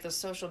with, like, the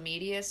social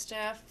media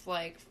stuff,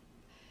 like,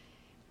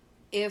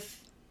 if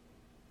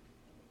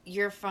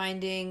you're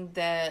finding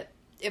that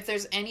if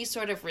there's any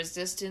sort of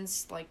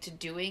resistance, like, to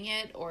doing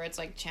it, or it's,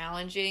 like,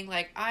 challenging,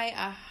 like,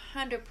 I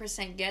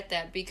 100% get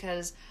that,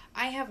 because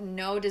I have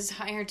no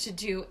desire to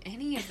do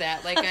any of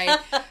that. Like,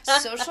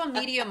 social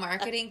media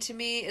marketing to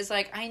me is,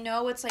 like, I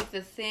know it's, like,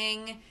 the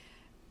thing,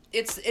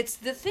 it's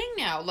the thing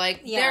now.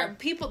 Like,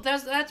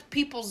 that's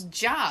people's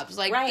jobs.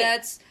 Like,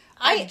 that's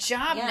a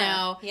job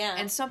now,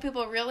 and some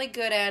people are really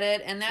good at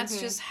it, and that's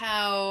just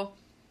how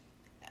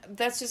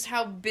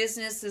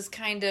business is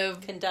kind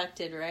of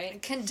conducted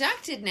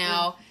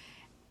now.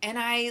 And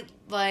I,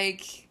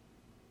 like,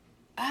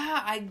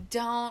 I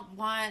don't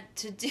want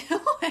to do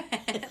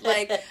it.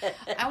 Like,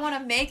 I want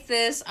to make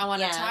this. I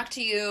want to talk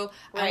to you.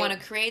 I want to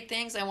create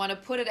things. I want to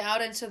put it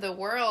out into the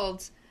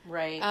world.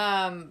 Right.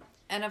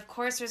 And of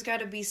course there's got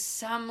to be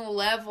some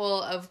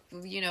level of,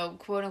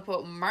 quote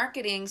unquote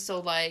marketing. So,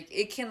 like,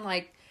 it can,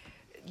 like,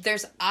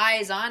 there's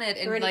eyes on it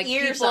and, like,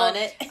 ears people, on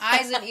it.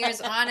 eyes and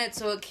ears on it,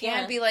 so it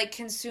can be, like,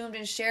 consumed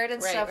and shared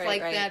and stuff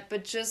like that.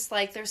 But just,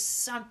 like, there's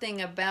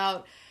something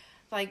about,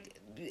 like,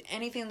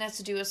 anything that has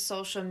to do with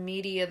social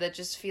media that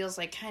just feels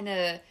like kind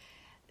of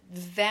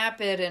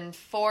vapid and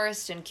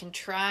forced and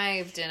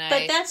contrived, and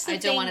I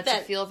don't want it to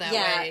feel that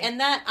way. And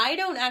that I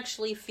don't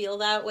actually feel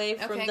that way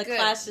from the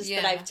classes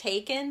that I've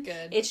taken.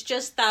 Good. It's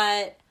just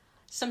that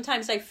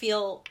sometimes I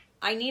feel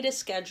I need a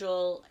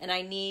schedule and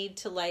I need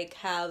to, like,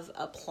 have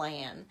a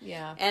plan.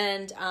 Yeah.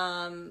 And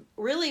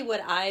really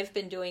what I've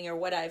been doing, or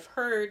what I've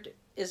heard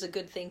is a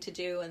good thing to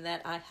do, and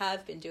that I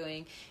have been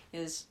doing,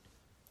 is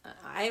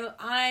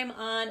I'm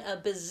on a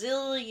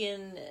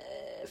bazillion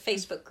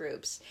Facebook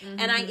groups,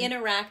 and I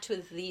interact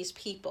with these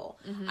people.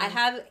 I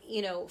have,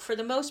 for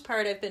the most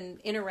part, I've been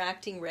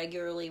interacting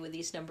regularly with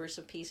these numbers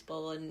of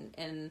people,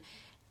 and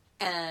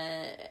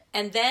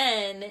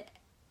then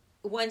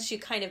once you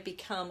kind of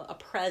become a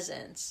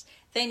presence,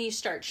 then you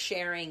start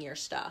sharing your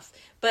stuff.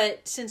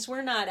 But since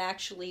we're not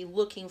actually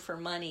looking for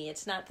money,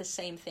 it's not the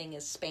same thing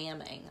as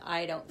spamming.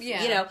 I don't,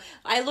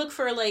 I look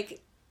for,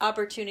 like,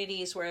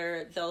 opportunities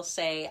where they'll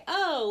say,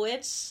 oh,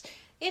 it's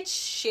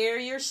share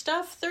your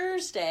stuff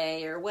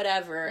Thursday or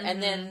whatever.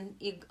 And then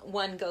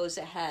one goes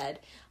ahead.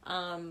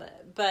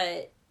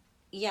 But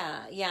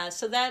yeah.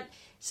 So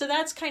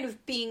that's kind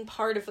of being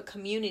part of a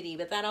community,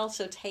 but that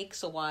also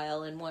takes a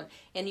while,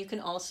 and you can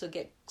also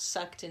get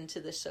sucked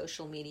into the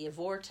social media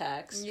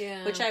vortex,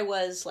 which I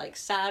was, like,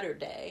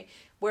 Saturday,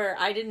 where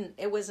I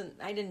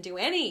didn't do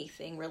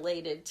anything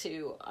related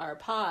to our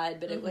pod,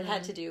 but it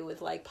had to do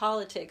with, like,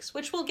 politics,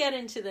 which we'll get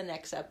into the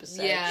next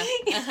episode. Yeah.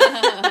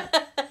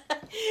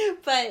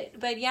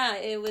 but yeah,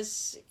 it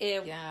was.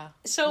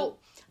 So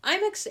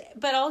I'm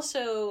but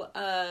also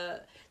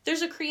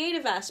there's a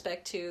creative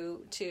aspect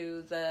to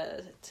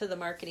the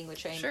marketing,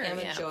 which I am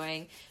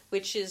enjoying,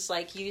 which is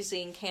like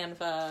using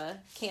Canva.com.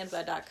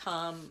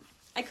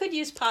 I could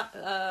use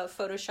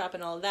Photoshop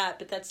and all of that,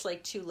 but that's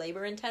like too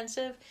labor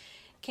intensive.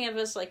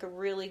 Canva's like a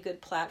really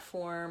good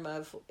platform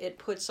it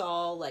puts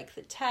all like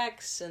the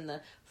text and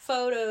the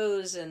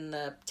photos and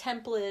the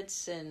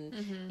templates and,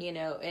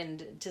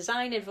 and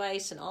design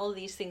advice and all of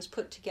these things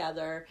put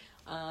together,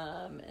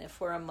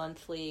 for a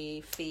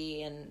monthly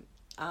fee. And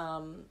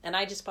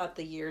I just bought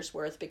the year's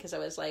worth because I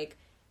was like,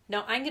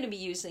 no, I'm going to be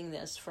using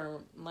this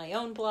for my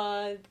own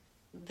blog,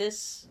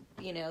 this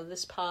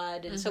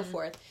pod and so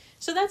forth.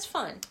 So that's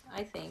fun,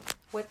 I think.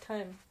 What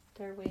time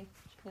are we?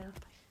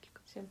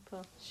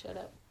 Simple. Shut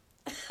up.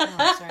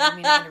 Oh, sorry, I didn't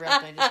mean to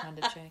interrupt. I just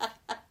wanted to check.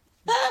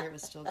 Make sure it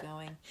was still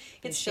going.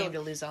 It's a shame to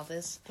lose all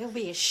this. It would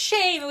be a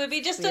shame. It would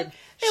be just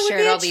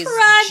shared all these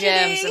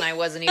gems, and I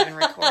wasn't even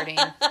recording.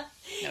 No,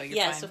 you're fine.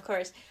 Yes, of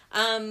course.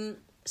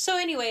 So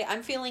anyway,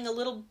 I'm feeling a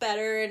little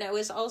better, and I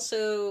was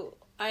also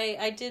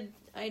I did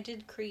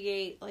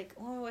create like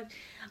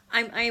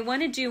I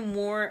want to do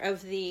more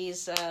of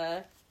these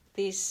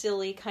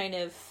silly kind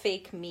of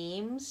fake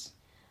memes,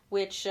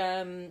 which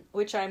I'm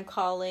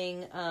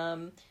calling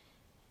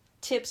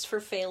tips for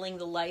failing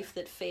the life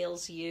that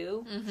fails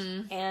you.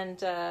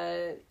 And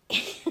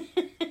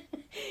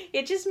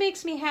it just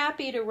makes me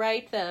happy to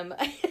write them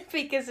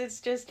because it's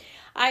just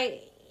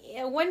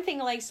one thing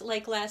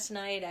like last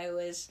night I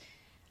was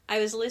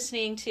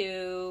listening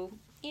to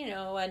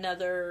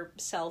another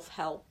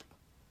self-help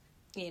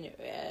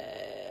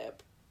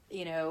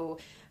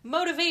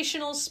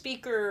motivational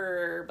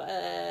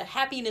speaker,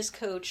 happiness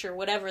coach or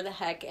whatever the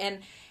heck,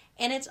 and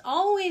it's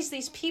always,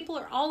 these people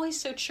are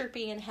always so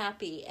chirpy and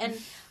happy, and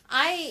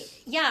I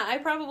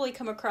probably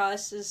come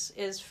across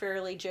as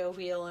fairly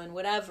jovial and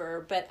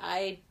whatever, but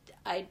I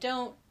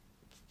don't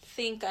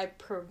think I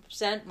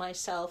present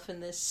myself in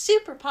this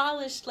super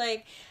polished,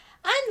 like,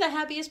 I'm the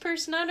happiest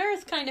person on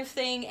earth kind of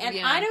thing, and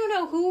I don't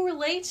know who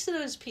relates to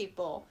those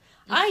people.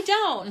 I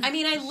don't. I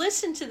mean, I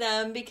listen to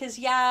them because,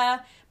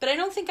 but I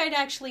don't think I'd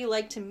actually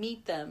like to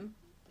meet them.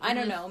 I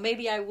don't know.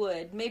 Maybe I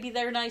would. Maybe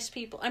they're nice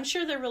people. I'm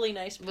sure they're really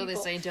nice people. Well,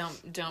 they say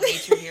don't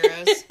meet your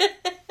heroes.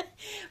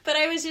 But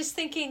I was just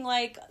thinking,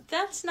 like,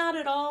 that's not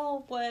at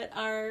all what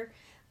our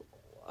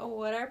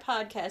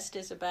podcast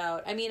is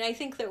about. I mean, I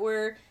think that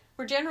we're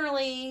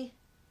generally,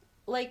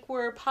 like,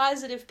 we're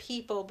positive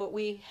people, but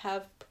we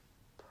have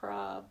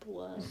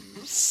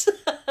problems.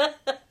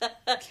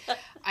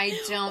 I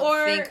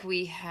don't think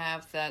we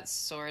have that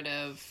sort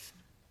of...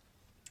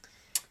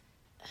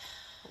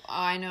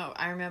 I know.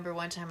 I remember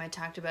one time I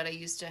talked about I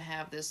used to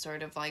have this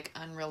sort of, like,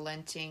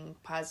 unrelenting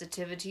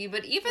positivity,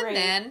 but even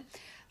then,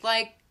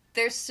 like,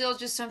 there's still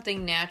just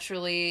something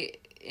naturally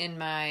in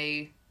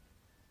my,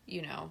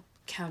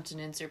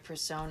 countenance or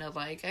persona.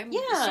 Like, I'm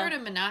sort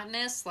of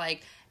monotonous,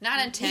 like,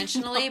 not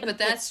intentionally, but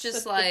that's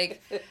just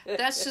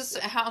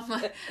how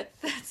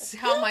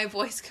my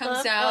voice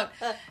comes out.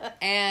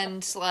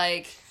 And,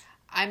 like,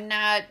 I'm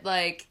not,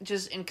 like,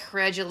 just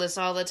incredulous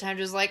all the time,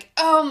 just like,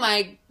 oh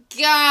my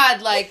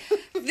God, like,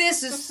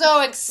 this is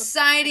so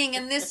exciting,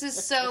 and this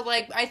is so,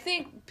 like, I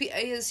think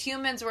as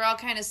humans, we're all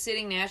kind of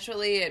sitting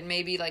naturally at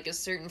maybe, like, a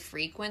certain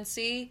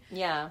frequency.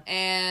 Yeah.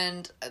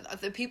 And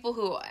the people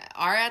who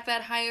are at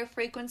that higher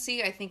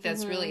frequency, I think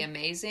that's really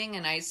amazing,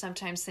 and I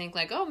sometimes think,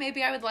 like, oh,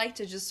 maybe I would like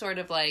to just sort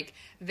of, like,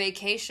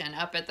 vacation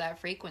up at that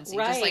frequency.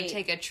 Right. Just, like,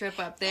 take a trip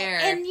up there.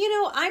 And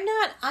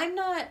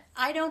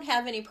I don't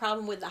have any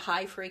problem with the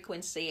high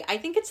frequency. I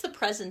think it's the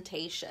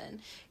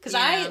presentation. Because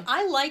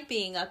I like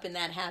being up in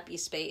that happy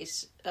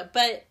space.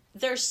 But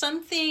there's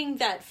something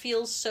that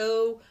feels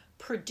so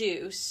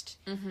produced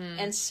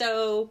and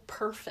so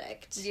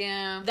perfect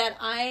that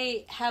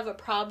I have a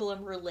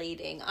problem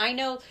relating. I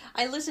know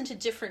I listen to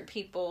different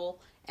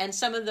people, and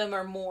some of them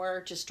are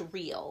more just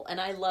real.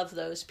 And I love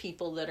those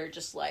people that are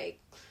just like,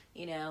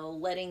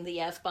 letting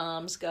the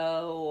F-bombs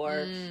go,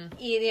 or,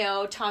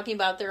 talking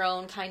about their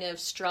own kind of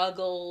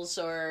struggles,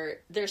 or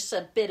there's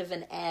a bit of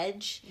an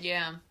edge.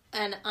 Yeah.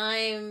 And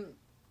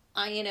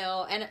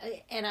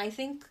and I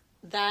think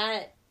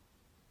that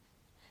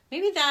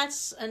maybe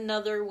that's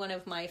another one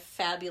of my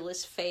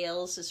fabulous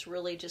fails, is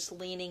really just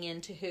leaning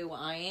into who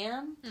I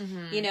am,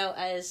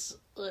 as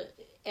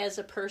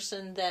a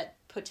person that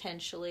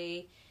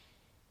potentially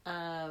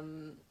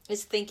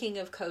is thinking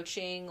of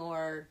coaching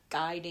or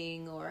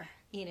guiding or,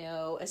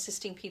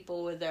 assisting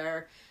people with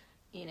their,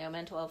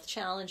 mental health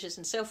challenges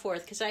and so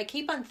forth. Because I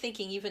keep on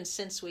thinking, even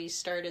since we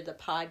started the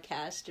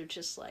podcast, of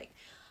just like,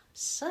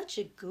 such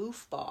a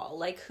goofball.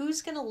 Like,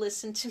 who's going to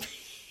listen to me?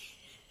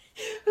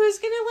 Who's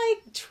going to,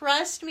 like,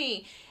 trust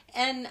me?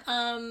 And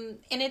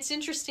it's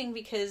interesting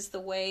because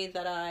the way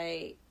that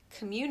I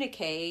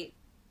communicate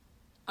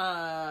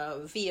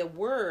via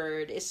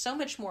word is so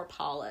much more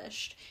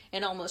polished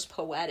and almost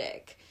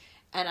poetic.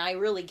 And I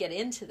really get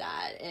into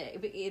that.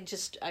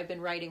 I've been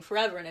writing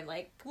forever, and I'm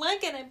like, am I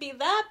gonna be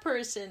that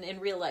person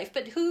in real life?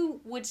 But who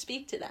would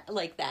speak to that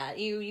like that?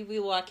 You'd be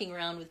walking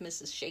around with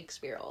Mrs.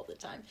 Shakespeare all the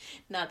time.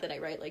 Not that I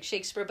write like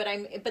Shakespeare,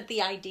 but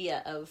the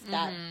idea of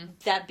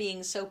that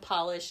being so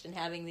polished and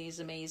having these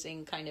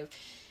amazing kind of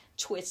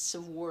twists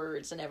of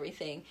words and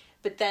everything.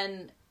 But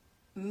then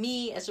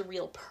me as a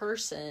real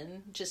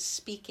person, just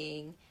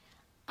speaking,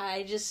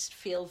 I just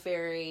feel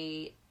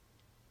very...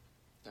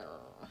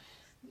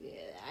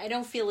 I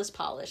don't feel as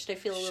polished. I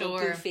feel a little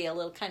goofy, a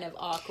little kind of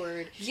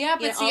awkward. Yeah,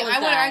 but see, I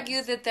would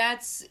argue that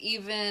that's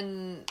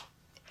even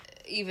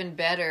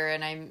better,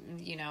 and I'm,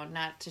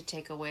 not to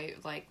take away,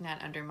 like,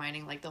 not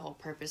undermining, like, the whole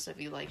purpose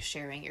of you, like,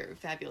 sharing your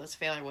fabulous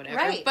fail or whatever.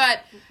 Right. But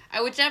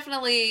I would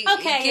definitely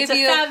give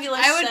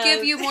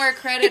you more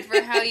credit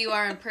for how you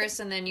are in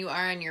person than you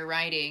are in your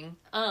writing.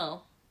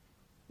 Oh.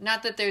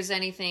 Not that there's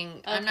anything,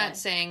 okay. I'm not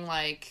saying,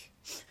 like...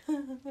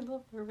 I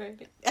love her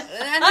writing.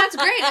 And that's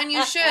great, and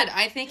you should.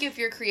 I think if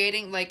you're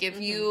creating, like, if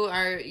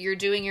you're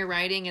doing your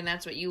writing and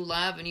that's what you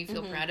love and you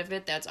feel proud of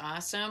it, that's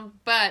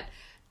awesome. But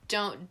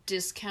don't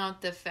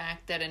discount the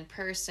fact that in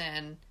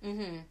person,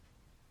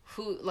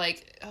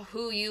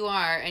 who you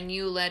are and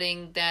you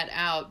letting that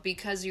out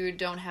because you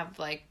don't have,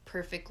 like,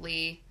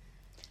 perfectly...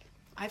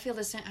 I feel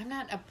the same.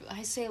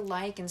 I say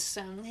like and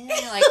some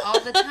like all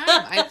the time.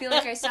 I feel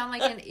like I sound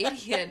like an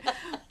idiot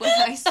when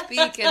I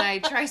speak, and I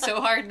try so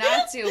hard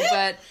not to.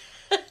 But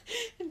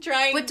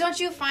But don't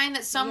you find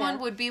that someone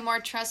would be more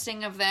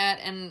trusting of that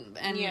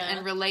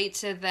and relate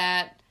to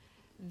that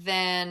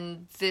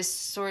than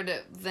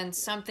than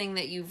something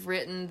that you've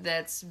written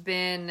that's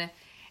been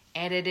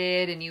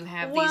edited and you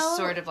have these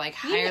sort of like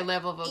higher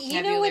level vocabulary words?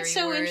 You know what's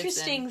so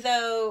interesting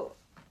though.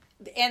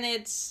 And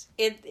it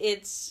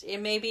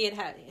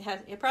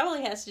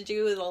probably has to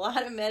do with a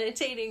lot of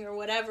meditating or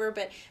whatever,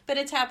 but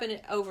it's happened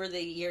over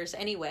the years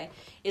anyway,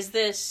 is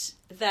this,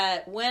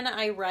 that when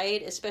I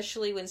write,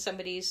 especially when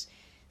somebody's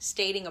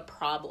stating a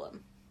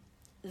problem,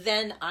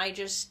 then I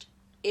just,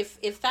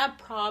 if that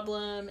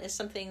problem is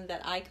something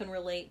that I can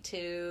relate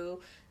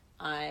to,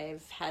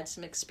 I've had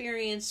some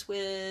experience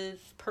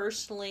with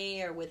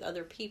personally or with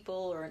other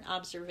people or an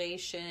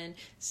observation,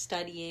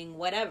 studying,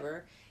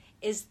 whatever,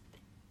 is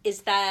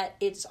that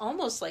it's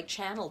almost like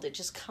channeled. It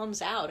just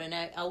comes out, and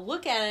I'll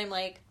look at it and I'm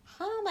like,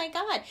 oh my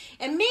God.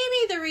 And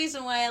maybe the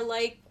reason why I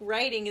like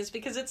writing is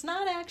because it's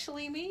not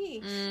actually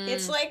me.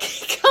 It's like,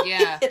 it's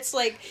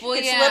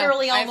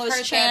literally almost I've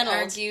heard channeled.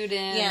 That argued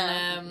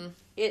in,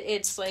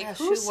 it's like, gosh,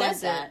 who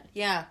said that?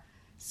 Yeah.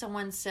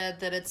 Someone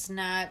said that it's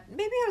not,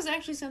 maybe it was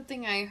actually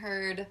something I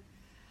heard.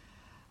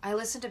 I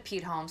listen to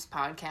Pete Holmes'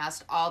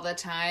 podcast all the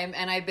time,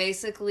 and I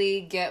basically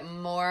get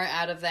more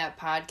out of that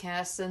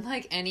podcast than,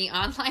 like, any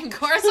online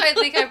course I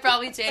think I've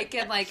probably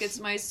taken. Like, it's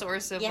my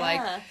source of,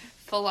 like,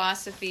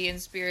 philosophy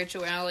and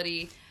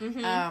spirituality.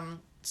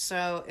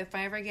 So, if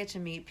I ever get to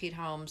meet Pete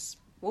Holmes...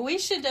 Well, we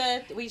should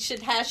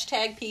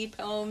hashtag Pete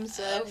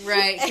Holmes.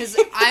 Right, because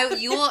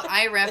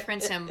I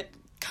reference him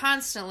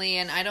constantly,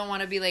 and I don't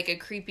want to be, like, a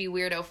creepy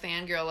weirdo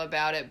fangirl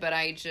about it, but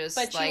I just,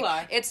 but like... you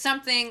are. It's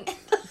something...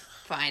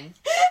 Fine.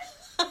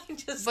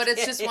 But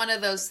it's just one of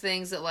those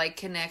things that, like,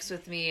 connects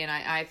with me, and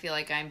I feel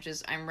like I'm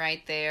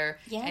right there,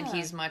 and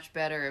he's much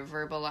better at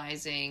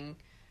verbalizing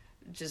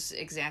just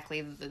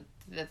exactly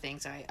the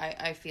things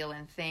I feel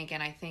and think.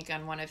 And I think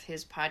on one of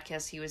his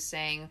podcasts he was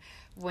saying,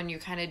 when you're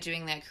kind of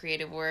doing that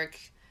creative work,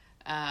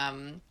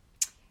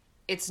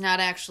 it's not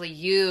actually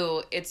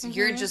you, it's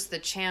you're just the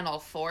channel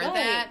for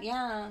that.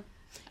 Yeah,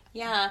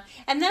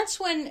 and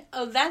that's when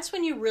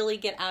you really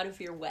get out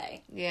of your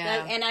way.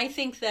 Yeah. And I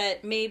think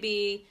that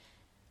maybe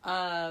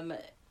in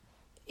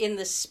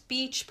the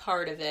speech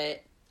part of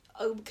it,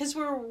 because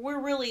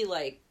we're really,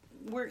 like,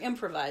 we're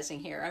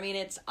improvising here. I mean,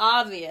 it's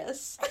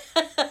obvious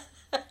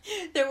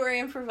that we're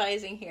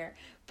improvising here,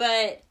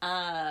 but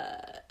I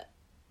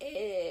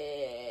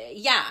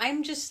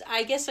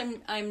guess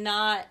I'm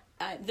not.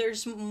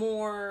 There's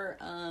more.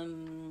 Oh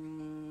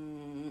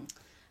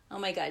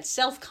my God,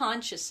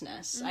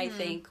 self-consciousness. I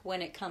think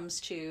when it comes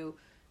to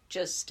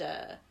just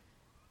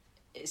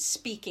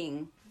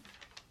speaking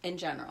in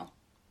general.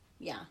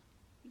 Yeah,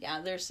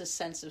 there's a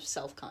sense of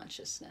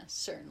self-consciousness,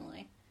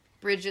 certainly.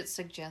 Bridget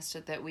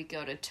suggested that we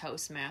go to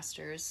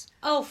Toastmasters.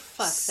 Oh,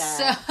 fuck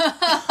that.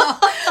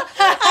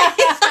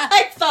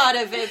 I thought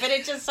of it, but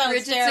it just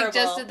sounds terrible. Bridget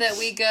suggested that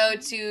we go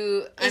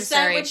to... Is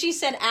that what she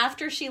said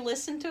after she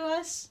listened to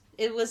us?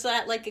 Was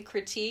that like a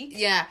critique?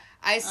 Yeah,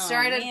 I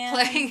started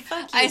playing...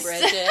 Fuck you,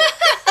 Bridget.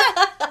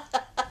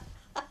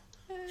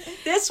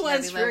 This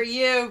one's for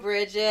you,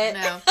 Bridget.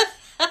 No.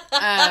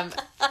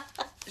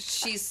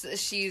 She's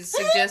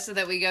suggested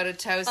that we go to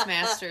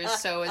Toastmasters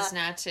so as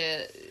not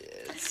to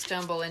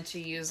stumble into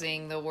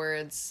using the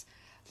words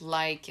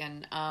like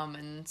and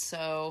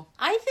so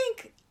I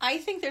think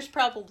there's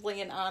probably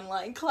an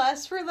online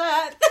class for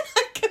that.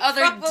 Oh,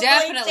 there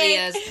definitely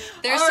is.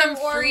 There's some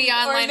free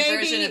online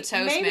version of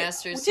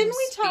Toastmasters. Didn't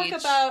we talk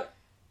about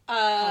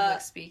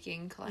public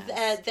speaking class?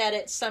 That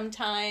at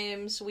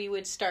sometimes we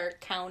would start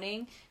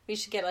counting. We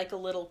should get like a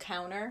little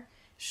counter.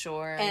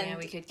 Sure. And yeah,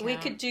 we could count. We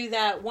could do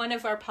that. One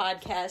of our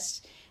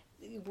podcasts,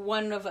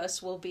 one of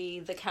us will be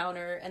the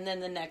counter, and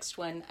then the next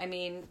one. I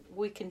mean,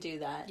 we can do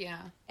that. Yeah.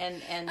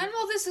 And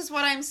well, this is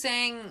what I'm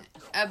saying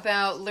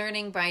about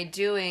learning by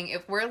doing.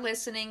 If we're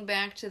listening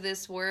back to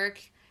this work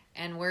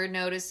and we're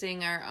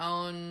noticing our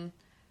own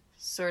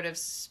sort of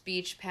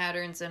speech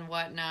patterns and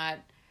whatnot,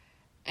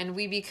 and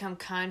we become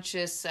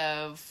conscious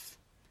of,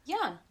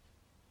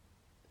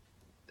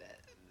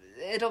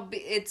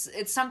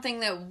 it's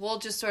something that we'll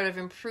just sort of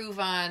improve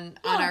on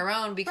our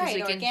own, because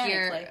we can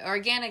hear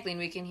organically, and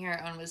we can hear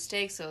our own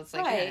mistakes. So it's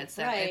like it's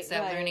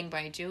that learning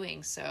by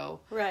doing. So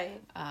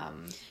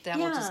that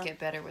will just get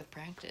better with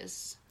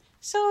practice.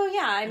 So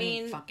I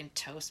mean fucking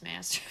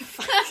Toastmasters.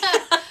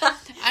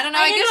 I don't know.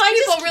 I guess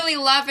people really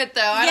love it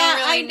though. I don't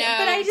really know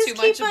but I just too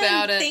much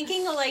about it.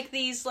 Thinking of like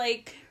these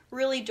like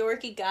really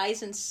dorky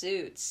guys in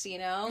suits, you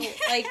know,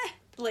 like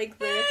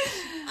the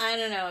I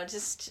don't know,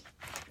 just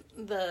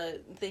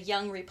the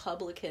young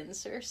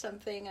Republicans or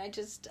something. It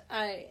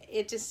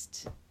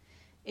just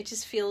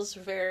feels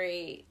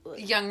very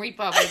young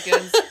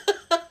Republicans.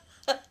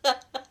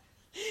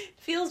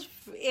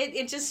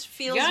 It just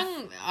feels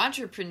young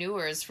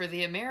entrepreneurs for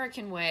the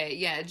American way.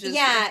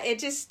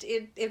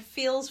 It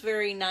feels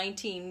very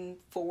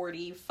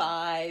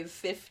 1945,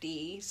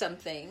 50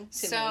 something to me.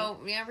 So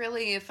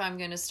really, if I'm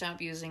going to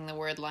stop using the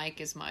word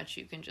 "like" as much,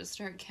 you can just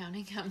start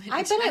counting how many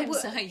times I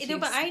use.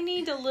 But I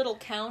need a little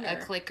counter, a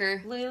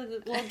clicker. We'll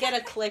get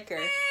a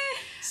clicker.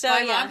 So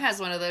my mom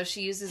has one of those.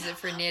 She uses it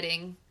for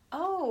knitting.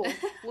 Oh,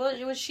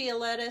 well, she'll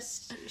let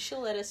us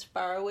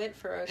borrow it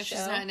for a show. If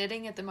she's not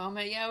knitting at the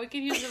moment, we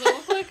could use a little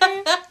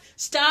clicker.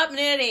 Stop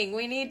knitting.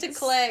 We need to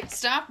click.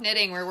 Stop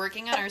knitting. We're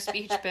working on our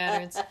speech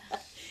patterns.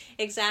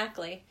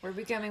 Exactly. We're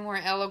becoming more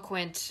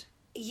eloquent.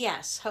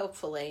 Yes,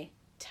 hopefully.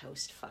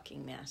 Toast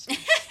fucking masters.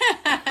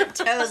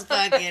 Toast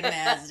fucking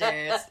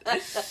masters.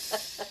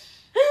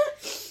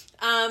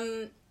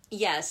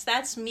 Yes,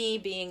 that's me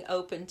being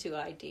open to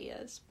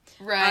ideas.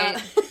 Right.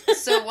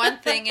 So one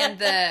thing in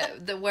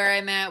the where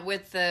I'm at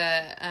with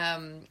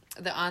the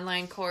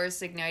online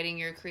course Igniting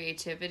Your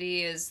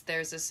Creativity is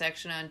there's a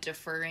section on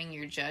deferring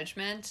your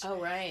judgment. Oh,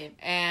 right.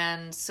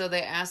 And so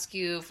they ask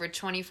you for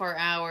 24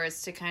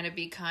 hours to kind of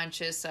be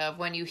conscious of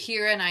when you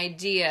hear an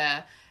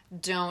idea,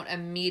 don't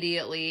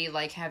immediately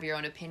have your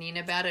own opinion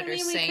about it or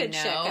say no. We could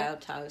check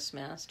out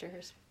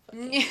Toastmasters.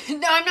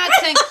 No,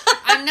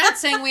 I'm not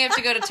saying we have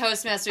to go to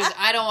Toastmasters.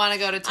 I don't want to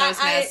go to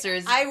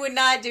Toastmasters. I would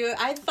not do it.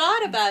 I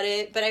thought about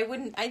it, but I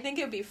wouldn't. I think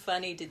it would be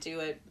funny to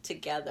do it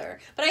together.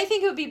 But I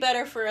think it would be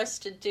better for us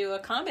to do a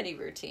comedy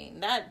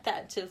routine. That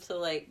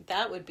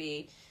would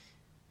be,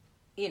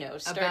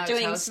 start about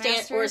doing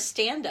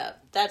stand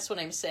up. That's what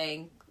I'm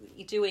saying.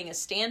 Doing a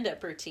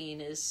stand-up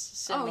routine is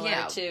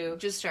similar to...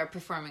 just start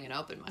performing at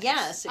open mics.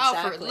 Yes,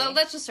 exactly.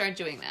 Let's just start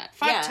doing that.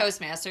 Fuck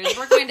Toastmasters.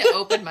 We're going to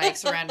open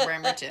mics around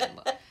Bremerton.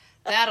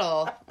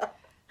 That'll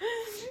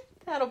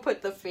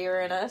put the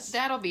fear in us.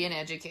 That'll be an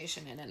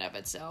education in and of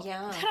itself.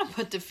 Yeah. That'll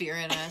put the fear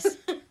in us.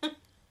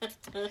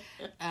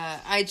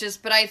 I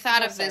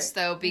thought of this,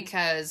 though,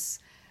 because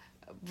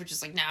we're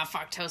just like, nah,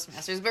 fuck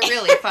Toastmasters. But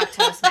really, fuck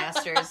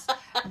Toastmasters.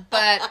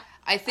 But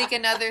I think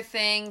another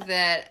thing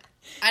that...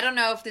 I don't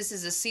know if this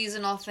is a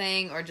seasonal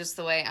thing or just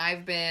the way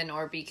I've been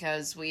or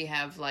because we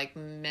have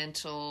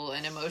mental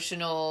and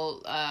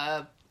emotional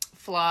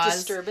flaws.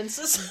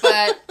 Disturbances.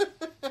 But,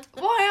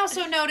 I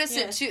also notice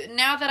it too,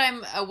 now that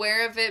I'm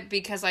aware of it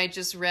because I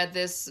just read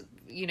this,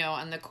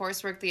 on the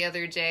coursework the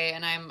other day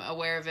and I'm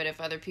aware of it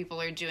if other people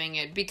are doing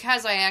it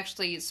because I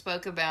actually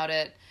spoke about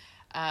it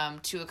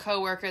to a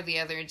coworker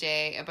the other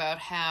day about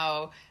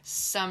how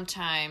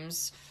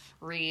sometimes,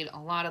 a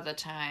lot of the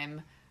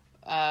time,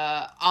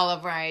 all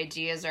of our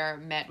ideas are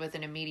met with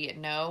an immediate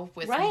no,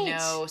 with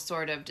no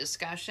sort of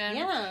discussion.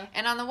 Yeah.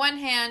 And on the one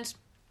hand,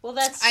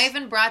 I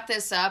even brought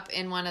this up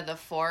in one of the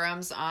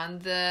forums on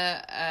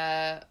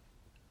the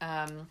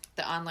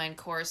online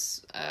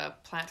course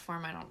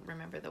platform. I don't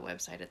remember the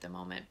website at the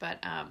moment, but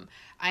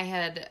I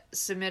had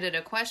submitted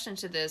a question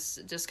to this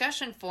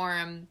discussion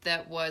forum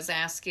that was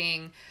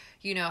asking,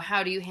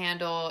 how do you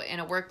handle in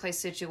a workplace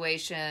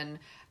situation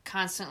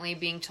constantly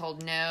being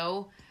told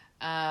no?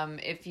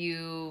 If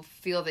you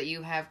feel that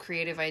you have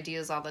creative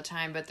ideas all the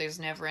time, but there's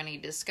never any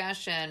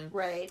discussion.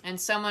 Right.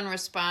 And someone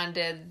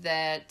responded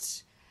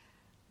that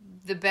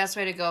the best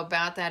way to go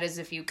about that is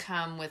if you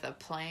come with a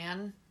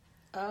plan.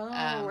 Oh,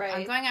 right.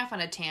 I'm going off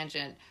on a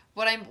tangent.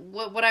 What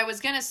I was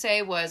going to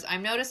say was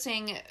I'm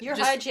noticing... You're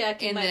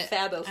hijacking my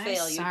Fabo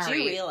fail. You do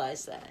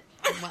realize that.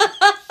 Well,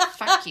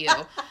 fuck you.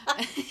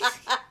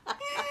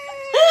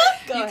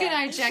 You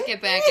can hijack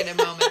it back in a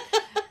moment.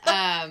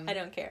 I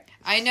don't care.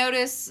 I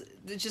notice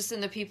just in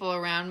the people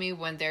around me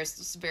when they're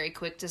very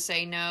quick to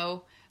say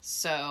no.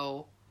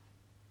 So,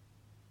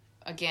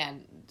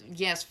 again,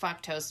 yes,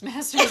 fuck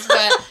Toastmasters,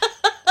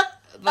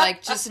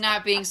 but just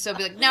not being so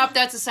nope,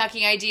 that's a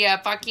sucking idea.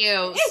 Fuck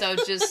you. So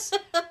just,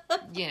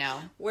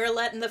 we're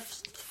letting the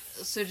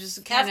So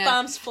just kind of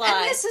F-bombs fly.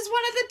 And this is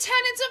one of the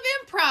tenets of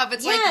improv.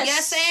 It's like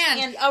yes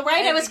and. Oh,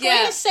 right. I was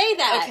going to say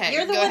that. Okay,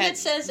 You're the one ahead. that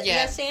says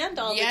yes and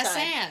all the time.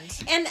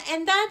 Yes and.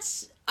 And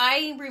that's,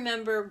 I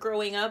remember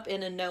growing up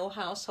in a no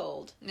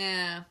household.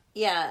 Yeah.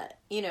 Yeah.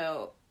 You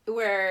know,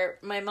 where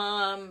my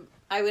mom,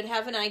 I would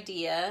have an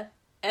idea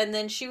and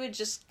then she would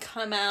just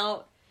come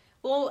out.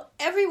 Well,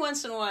 every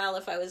once in a while,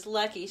 if I was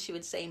lucky, she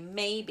would say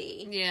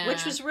maybe. Yeah.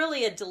 Which was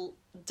really a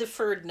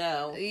deferred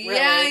no. Really.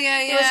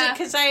 Yeah.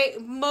 Because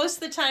most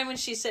of the time when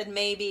she said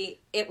maybe,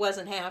 it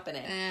wasn't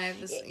happening.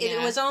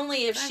 It was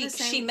only if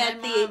she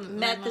met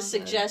the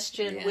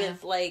suggestion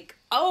with like,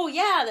 oh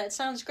yeah, that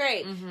sounds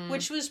great,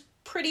 which was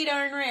pretty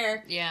darn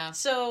rare. Yeah.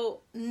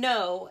 So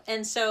no,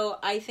 and so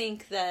I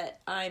think that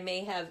I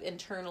may have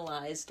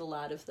internalized a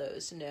lot of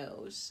those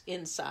no's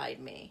inside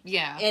me.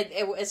 Yeah.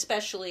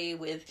 Especially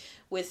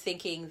with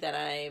thinking that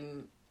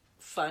I'm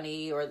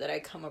funny or that I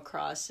come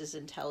across as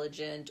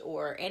intelligent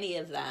or any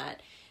of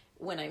that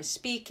when I'm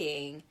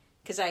speaking,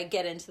 because I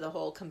get into the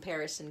whole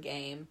comparison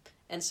game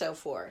and so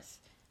forth.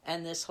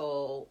 And this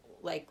whole,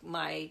 like,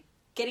 my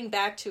getting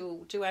back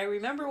to, do I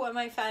remember what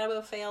my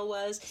Fabo fail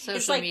was?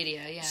 Social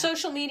media, yeah.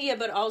 Social media,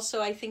 but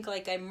also I think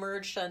like I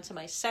merged onto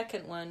my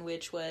second one,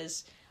 which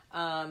was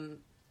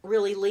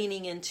really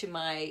leaning into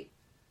my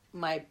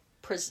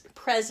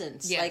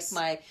presence, yes.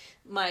 like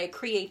my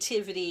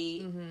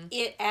creativity,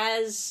 it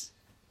as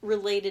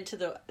related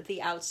to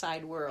the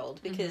outside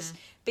world, because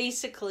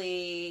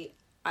basically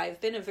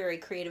I've been a very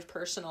creative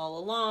person all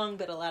along,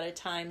 but a lot of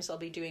times I'll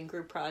be doing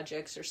group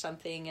projects or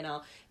something and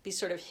I'll be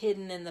sort of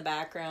hidden in the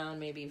background,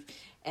 maybe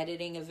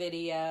editing a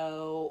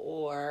video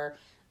or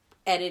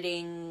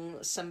editing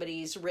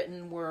somebody's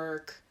written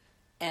work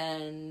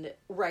and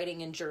writing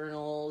in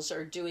journals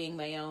or doing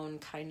my own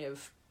kind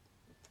of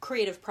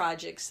creative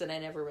projects that I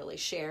never really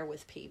share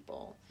with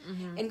people.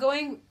 And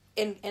going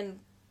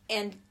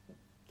and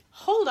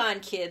hold on,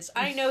 kids.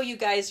 I know you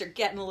guys are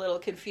getting a little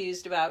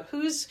confused about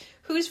whose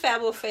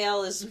Fabo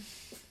fail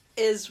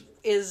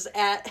is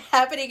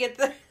happening at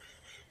the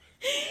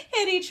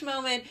at each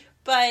moment,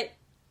 but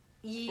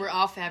we're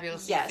all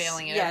fabulously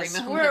failing at every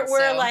moment.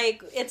 We're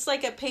like, it's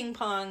like a ping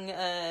pong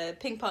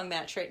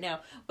match right now.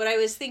 But I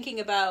was thinking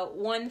about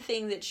one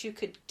thing that you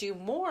could do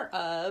more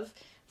of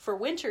for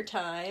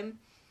wintertime.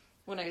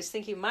 When I was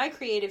thinking my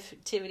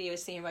creativity, I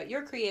was thinking about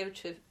your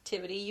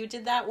creativity. You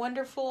did that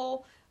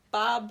wonderful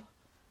Bob,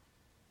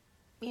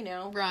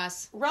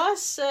 Ross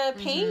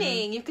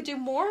painting. You could do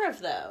more of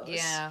those.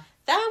 Yeah.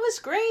 That was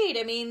great.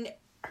 I mean,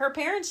 her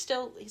parents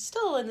still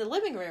in the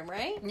living room,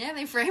 right? Yeah,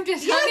 they framed it.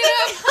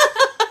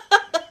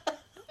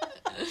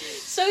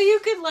 So you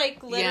could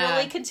like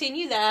literally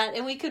continue that,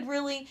 and we could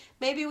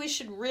maybe we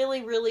should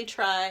really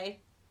try.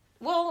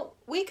 Well,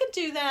 we could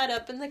do that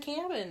up in the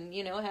cabin,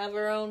 have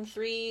our own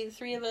three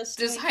of us.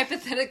 This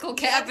hypothetical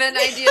cabin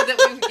idea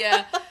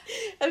that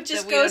we've,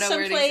 just go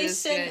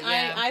someplace, and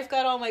I've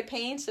got all my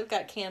paints, I've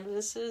got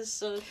canvases,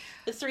 so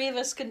the three of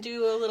us can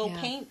do a little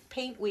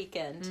paint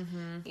weekend,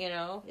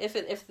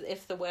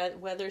 If the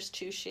weather's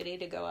too shitty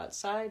to go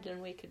outside,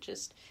 then we could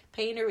just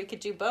paint, or we could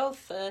do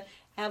both,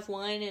 have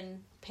wine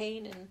and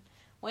paint, and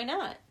why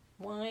not?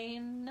 Why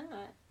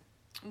not?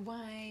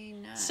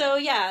 So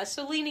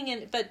leaning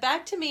in, but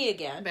back to me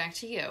again. Back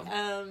to you.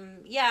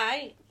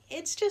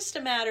 It's just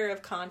a matter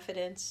of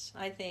confidence,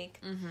 I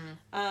think.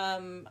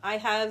 I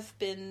have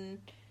been,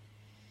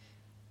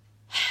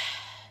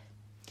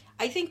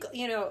 I think,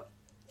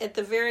 at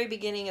the very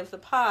beginning of the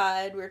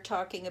pod,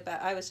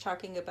 I was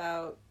talking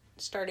about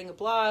starting a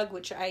blog,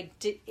 which I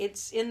did.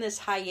 It's in this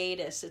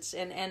hiatus.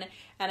 And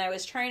I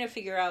was trying to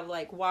figure out,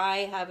 like,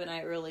 why haven't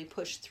I really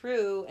pushed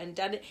through and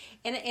done it?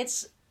 And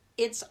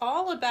it's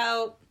all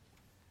about,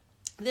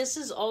 this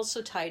is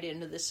also tied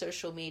into the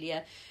social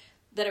media,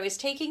 that I was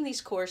taking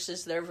these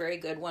courses that are very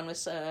good. One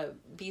was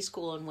B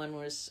School and one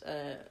was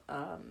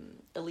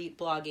Elite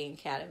Blogging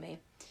Academy.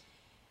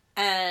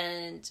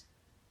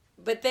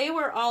 But they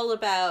were all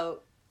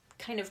about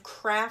kind of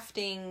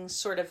crafting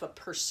sort of a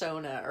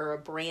persona or a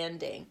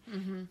branding.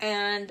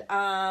 And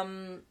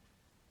my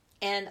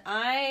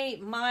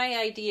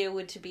idea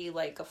would to be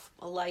like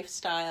a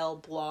lifestyle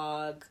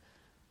blog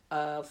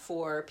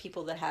for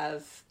people that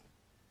have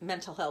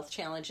mental health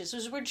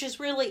challenges, which is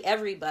really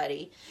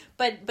everybody,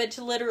 but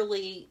to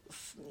literally,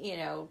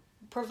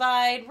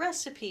 provide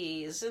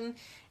recipes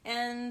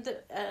and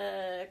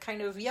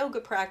kind of yoga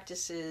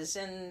practices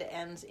and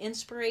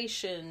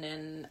inspiration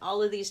and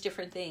all of these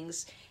different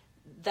things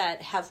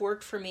that have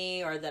worked for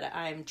me or that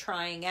I'm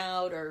trying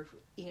out, or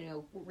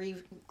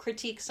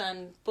critiques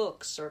on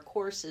books or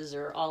courses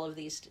or all of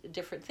these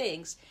different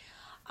things.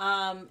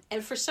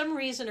 And for some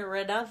reason or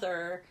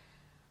another,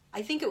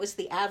 I think it was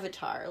the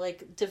avatar,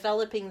 like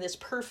developing this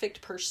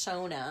perfect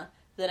persona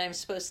that I'm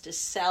supposed to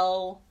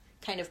sell,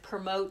 kind of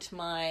promote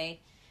my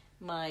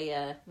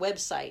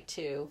website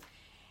to.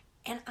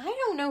 And I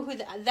don't know who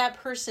that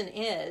person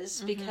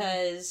is,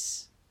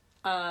 because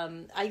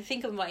I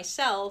think of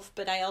myself,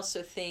 but I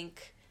also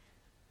think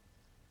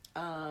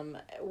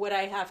what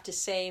I have to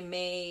say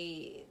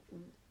may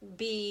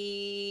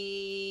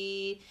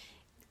be,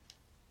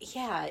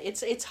 yeah,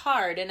 it's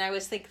hard. And I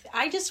was thinking,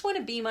 I just want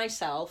to be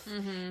myself.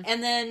 Mm-hmm.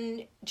 And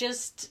then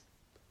just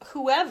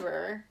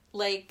whoever,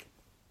 like,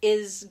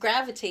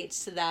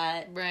 gravitates to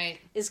that. Right.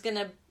 Is going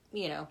to,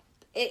 you know,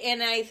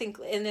 and I think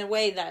in a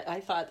way that I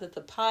thought that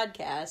the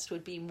podcast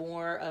would be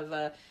more of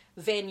a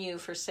venue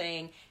for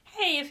saying,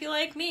 hey, if you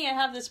like me, I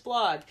have this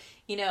blog,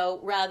 you know,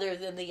 rather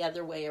than the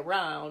other way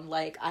around.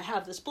 Like, I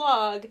have this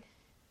blog,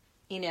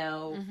 you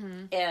know,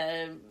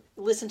 and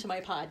listen to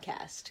my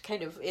podcast.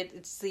 Kind of,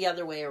 it's the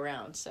other way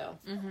around, so.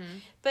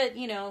 But,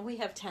 you know, we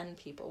have 10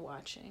 people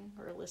watching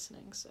or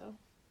listening, so.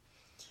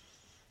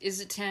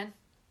 Is it 10?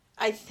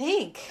 I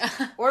think.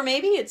 Or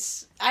maybe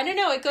it's, I don't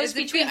know, it goes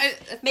between. I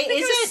think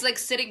it's like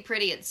sitting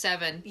pretty at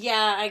 7.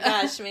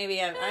 Yeah, maybe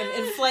I'm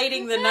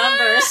inflating the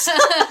numbers.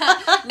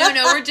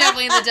 No, we're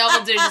definitely in the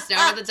double digits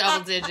now. We're the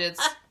double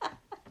digits.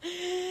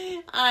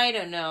 I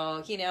don't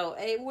know. You know,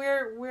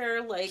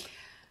 we're like,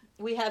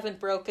 we haven't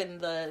broken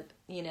the,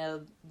 you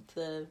know,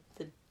 the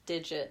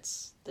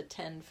digits, the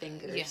 10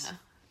 fingers. Yeah.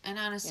 And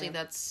honestly,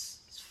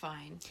 that's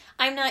fine.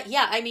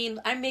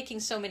 I'm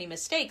making so many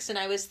mistakes, and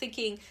I was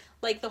thinking,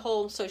 like, the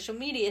whole social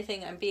media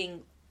thing, I'm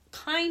being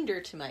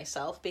kinder to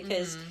myself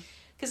because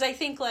I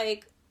think,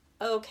 like,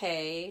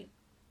 okay,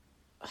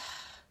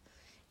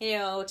 you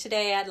know,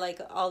 today I had,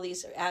 like, all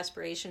these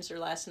aspirations, or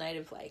last night,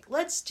 of, like,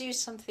 let's do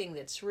something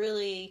that's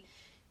really,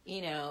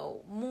 you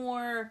know,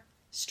 more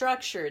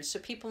structured so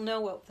people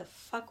know what the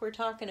fuck we're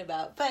talking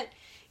about. But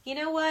you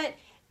know what?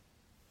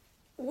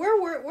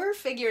 We're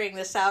figuring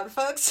this out,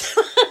 folks.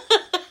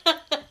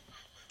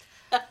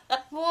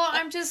 Well,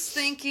 I'm just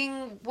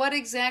thinking, what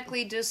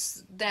exactly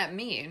does that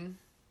mean?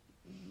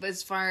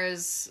 As far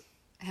as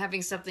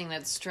having something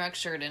that's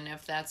structured, and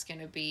if that's going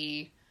to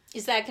be...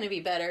 Is that going to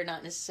be better?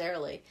 Not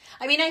necessarily.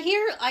 I mean,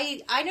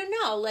 I don't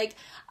know. Like,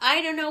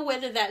 I don't know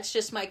whether that's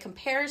just my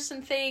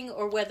comparison thing,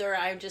 or whether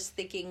I'm just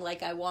thinking,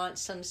 like, I want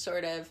some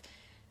sort of,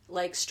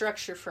 like,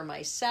 structure for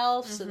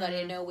myself so that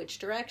I know which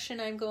direction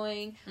I'm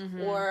going.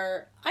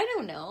 Or, I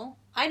don't know.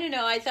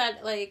 I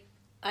thought, like,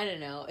 I don't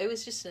know. It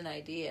was just an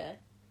idea.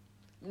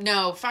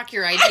 No, fuck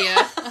your idea.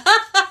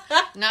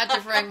 Not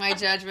deferring my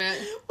judgment.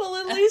 Well,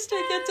 at least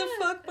I get to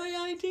fuck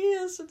my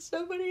ideas and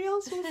somebody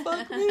else will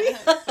fuck me.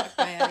 Fuck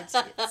my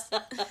ideas.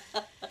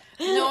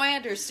 No, I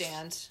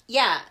understand.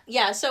 Yeah.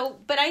 So,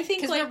 but I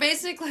think, because, like, we're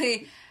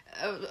basically,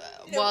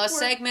 a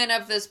segment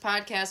of this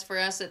podcast for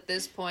us at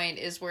this point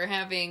is we're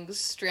having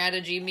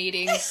strategy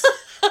meetings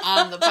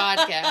on the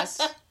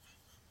podcast.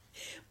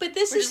 But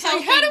this is how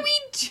do we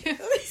do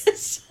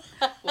this?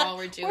 While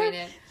we're doing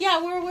it.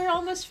 Yeah, we're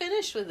almost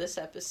finished with this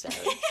episode.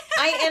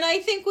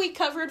 I think we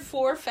covered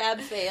 4 fab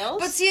fails.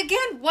 But see,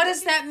 again, what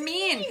does that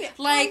mean?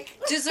 Like,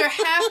 does there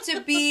have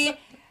to be,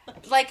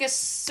 like, a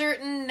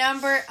certain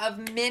number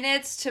of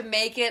minutes to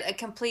make it a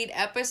complete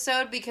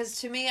episode?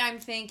 Because to me, I'm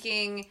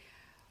thinking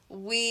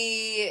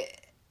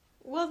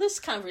well, this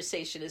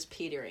conversation is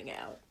petering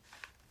out.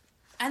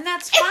 And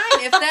that's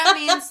fine if that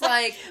means,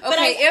 like,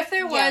 okay, if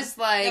there was,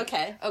 like,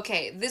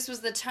 okay, this was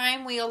the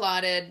time we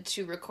allotted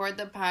to record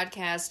the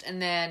podcast, and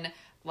then,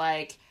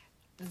 like,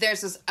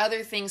 there's this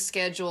other thing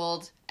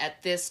scheduled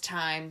at this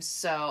time,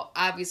 so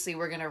obviously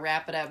we're going to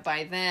wrap it up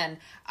by then.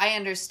 I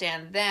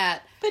understand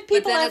that. But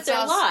people have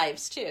their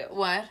lives, too.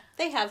 What?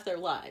 They have their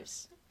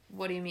lives.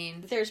 What do you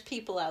mean? There's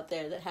people out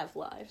there that have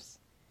lives.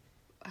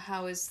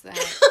 How is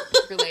that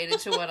related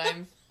to what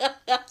I'm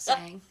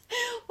saying?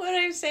 What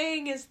I'm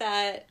saying is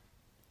that,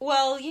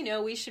 well, you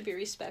know, we should be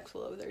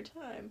respectful of their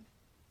time.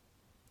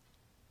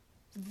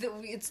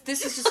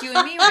 This is just you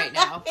and me right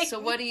now. So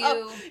what do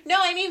you... No,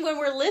 I mean, when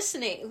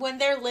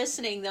they're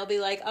listening, they'll be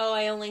like, oh,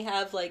 I only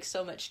have, like,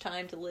 so much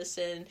time to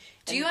listen.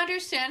 Do you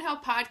understand how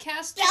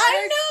podcasts work?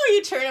 I know.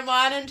 You turn them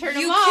on and turn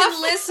them off. You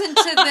can listen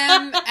to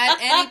them at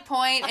any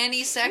point,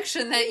 any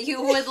section that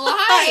you would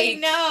like.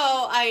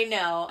 I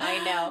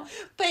know.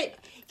 But...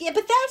 Yeah,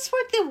 but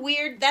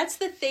that's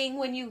the thing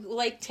when you,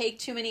 like, take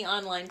too many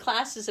online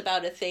classes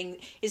about a thing,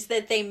 is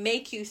that they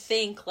make you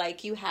think,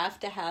 like, you have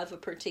to have a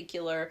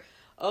particular,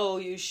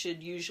 you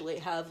should usually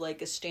have,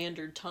 like, a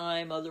standard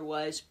time,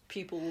 otherwise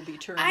people will be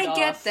turned off. I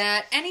get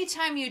that.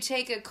 Anytime you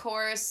take a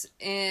course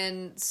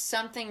in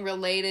something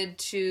related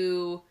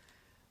to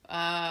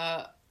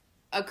a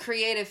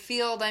creative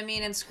field, I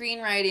mean, in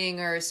screenwriting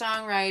or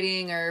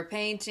songwriting or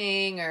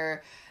painting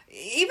or...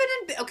 Even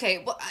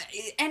in,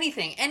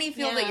 anything, any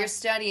field that you're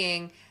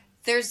studying,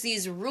 there's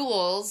these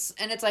rules,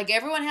 and it's like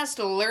everyone has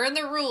to learn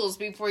the rules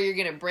before you're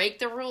going to break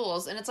the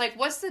rules. And it's like,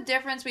 what's the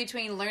difference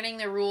between learning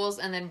the rules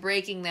and then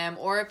breaking them,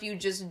 or if you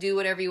just do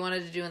whatever you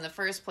wanted to do in the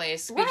first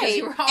place, because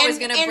you were always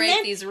going to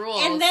break these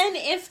rules. And then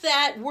if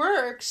that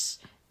works...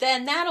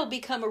 then that'll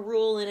become a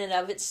rule in and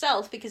of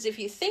itself, because if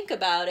you think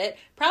about it,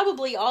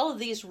 probably all of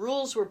these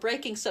rules were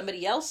breaking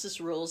somebody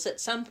else's rules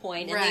at some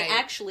point, and they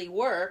actually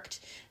worked.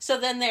 So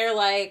then they're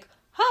like,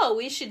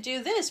 we should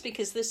do this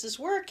because this is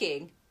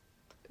working.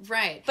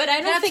 Right. But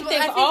I don't think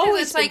they've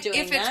always been doing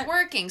if it's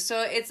working.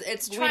 So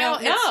it's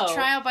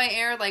trial by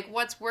error, like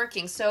what's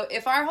working. So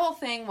if our whole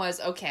thing was,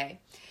 okay,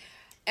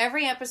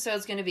 every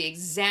episode's going to be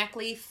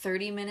exactly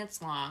 30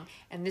 minutes long,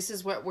 and this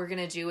is what we're going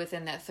to do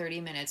within that 30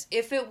 minutes.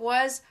 If it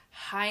was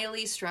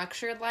highly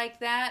structured like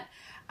that,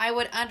 I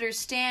would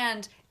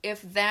understand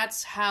if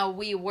that's how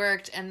we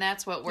worked and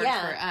that's what worked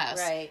for us.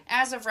 Right.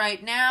 As of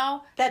right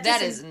now,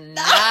 that is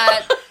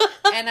not...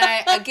 And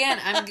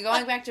I'm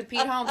going back to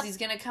Pete Holmes. He's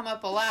going to come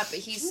up a lot, but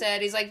he's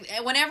like,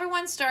 when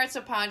everyone starts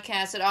a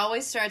podcast, it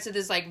always starts with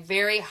this like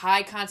very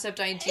high concept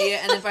idea,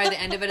 and then by the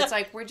end of it, it's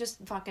like, we're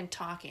just fucking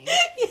talking.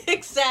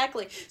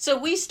 Exactly. So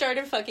we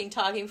started fucking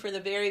talking from the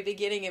very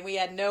beginning, and we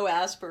had no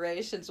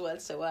aspirations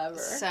whatsoever.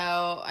 So,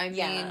 I mean...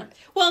 Yeah.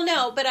 Well,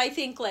 no, but I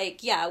think,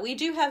 like, yeah, we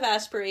do have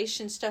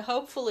aspirations to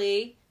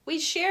hopefully... We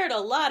shared a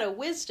lot of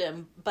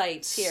wisdom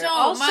bites here. So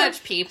also,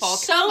 much, people.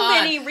 So Come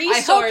on. many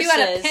resources. I hope you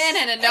had a pen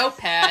and a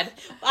notepad.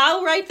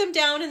 I'll write them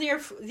down in your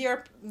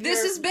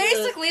This is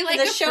basically like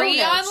a notes.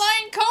 free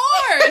online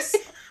course.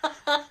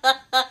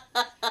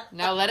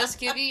 Now let us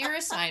give you your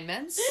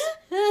assignments.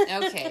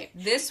 Okay,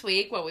 this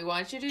week what we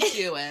want you to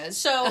do is...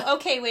 So,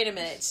 okay, wait a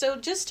minute. So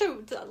just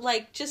to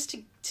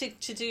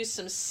do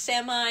some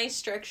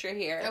semi-structure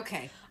here.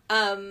 Okay.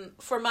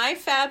 For my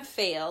fab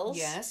fails.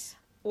 Yes.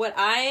 What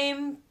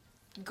I'm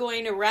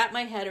going to wrap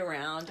my head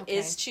around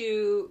is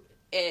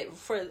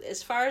for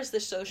as far as the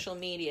social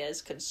media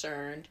is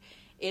concerned,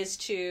 is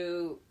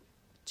to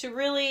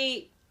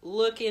really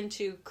look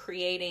into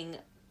creating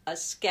a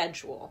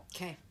schedule.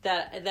 Okay.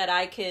 That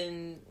I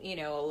can,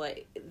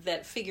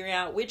 that figuring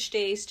out which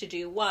days to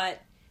do what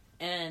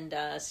and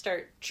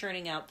start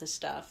churning out the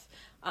stuff.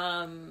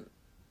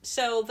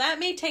 So that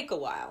may take a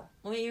while.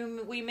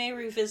 We may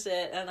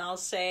revisit and I'll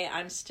say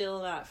I'm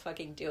still not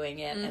fucking doing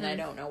it and I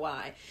don't know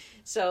why.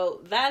 So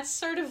that's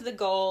sort of the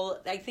goal.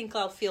 I think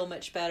I'll feel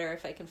much better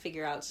if I can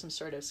figure out some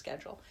sort of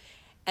schedule.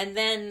 And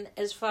then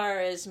as far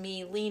as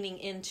me leaning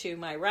into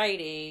my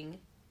writing,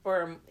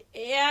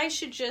 I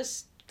should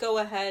just go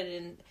ahead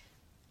and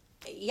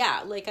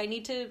I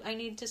need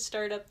to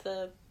start up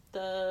the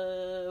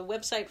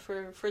website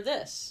for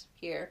this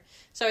here.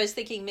 So I was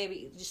thinking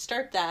maybe just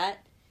start that.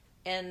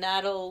 And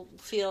that'll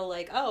feel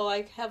like,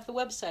 I have the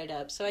website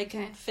up, so I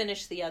can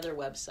finish the other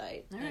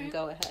website and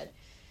go ahead.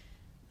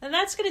 And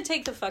that's going to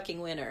take the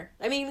fucking winter.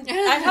 I mean,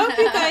 I hope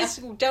you guys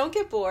don't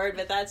get bored,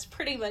 but that's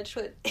pretty much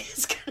what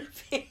it's going to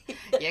be.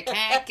 You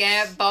can't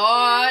get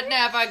bored,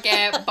 never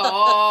get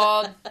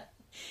bored.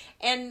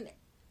 And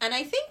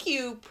I think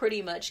you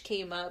pretty much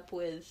came up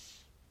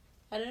with,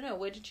 I don't know,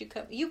 what did you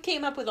come... You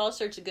came up with all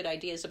sorts of good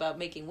ideas about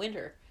making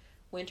winter.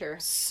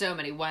 So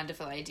many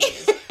wonderful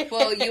ideas.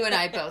 Well, you and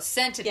I both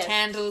scented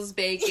candles,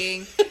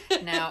 baking.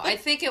 Now, I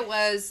think it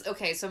was...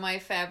 Okay, so my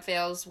fab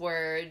fails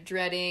were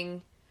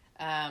dreading...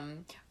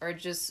 or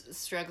just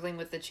struggling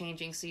with the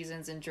changing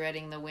seasons and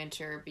dreading the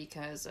winter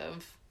because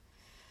of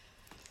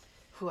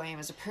who I am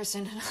as a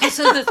person and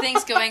also the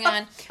things going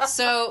on.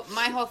 So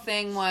my whole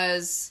thing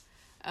was...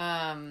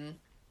 I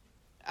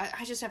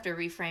just have to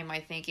reframe my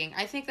thinking.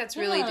 I think that's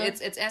really...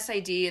 It's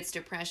SID, it's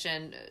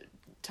depression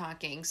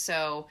talking,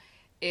 so...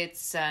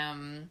 It's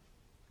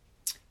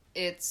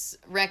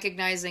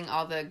recognizing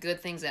all the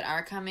good things that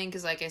are coming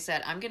because, like I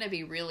said, I'm going to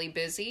be really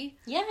busy.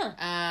 Yeah.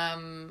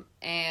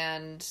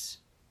 And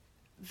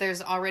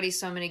there's already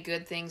so many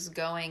good things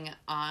going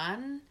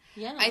on.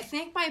 Yeah. I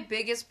think my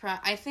biggest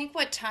I think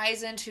what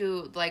ties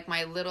into like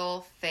my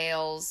little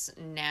fails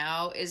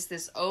now is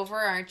this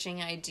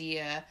overarching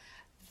idea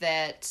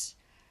that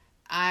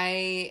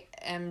I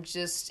am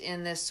just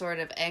in this sort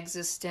of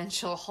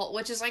existential hole,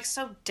 which is like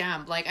so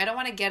dumb. Like, I don't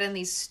want to get in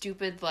these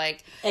stupid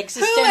like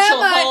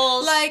existential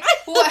holes. Like,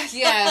 what?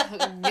 Yeah,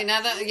 I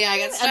got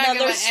stuck in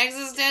my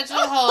existential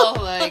hole.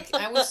 Like,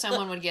 I wish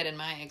someone would get in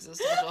my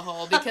existential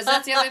hole because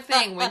that's the other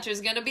thing. Winter's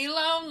gonna be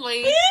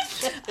lonely.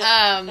 It's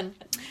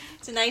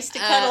nice to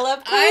cuddle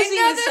up cozy I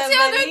know, with that's somebody.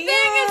 The other thing.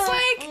 It's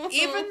like,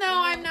 even though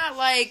I'm not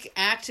like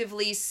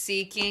actively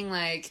seeking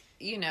like.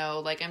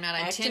 Like I'm not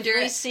on actively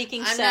Tinder.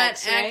 Seeking I'm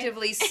sex, not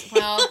actively.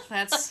 Well,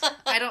 that's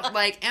I don't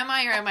like. Am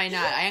I or am I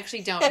not? I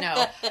actually don't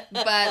know.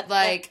 But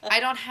like, I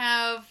don't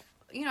have.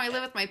 I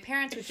live with my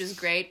parents, which is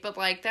great. But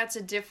like, that's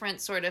a different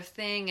sort of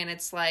thing, and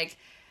it's like.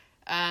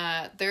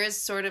 There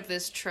is sort of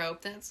this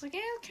trope that's like,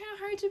 it's kind of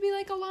hard to be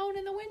like alone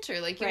in the winter.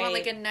 Like you want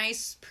like a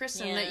nice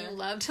person that you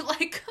love to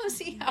like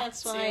cozy out.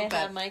 That's why I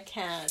have my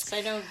cats.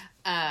 I don't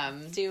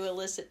do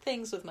illicit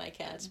things with my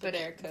cats, but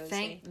they're cozy.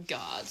 Thank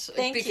God.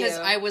 Because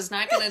I was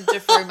not going to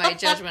defer my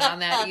judgment on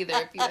that either.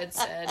 If you had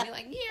said, you're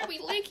like, yeah, we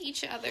lick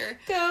each other.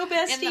 Go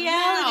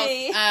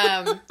bestiality.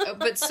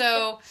 But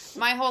so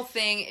my whole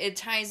thing, it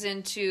ties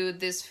into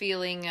this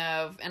feeling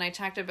of, and I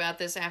talked about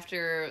this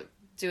after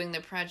doing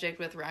the project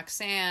with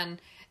Roxanne,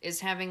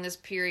 is having this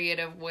period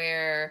of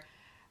where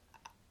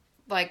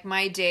like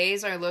my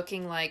days are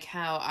looking like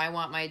how I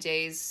want my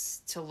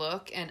days to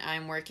look, and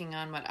I'm working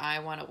on what I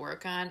want to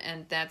work on,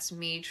 and that's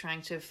me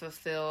trying to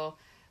fulfill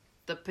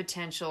the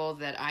potential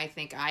that I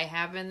think I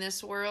have in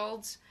this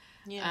world.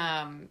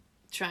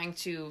 trying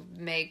to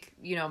make,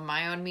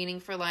 my own meaning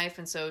for life.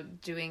 And so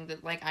doing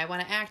I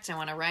want to act, I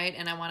want to write,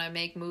 and I want to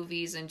make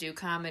movies and do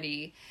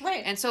comedy.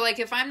 Right. And so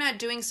if I'm not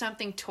doing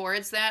something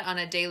towards that on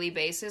a daily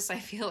basis, I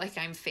feel like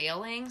I'm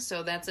failing.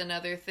 So that's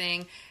another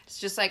thing. It's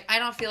just I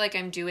don't feel like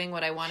I'm doing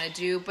what I want to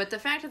do. But the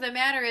fact of the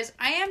matter is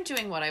I am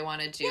doing what I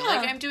want to do.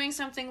 Yeah. I'm doing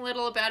something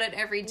little about it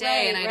every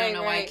day. And I don't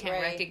know why I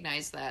can't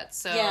recognize that.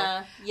 So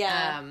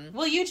yeah.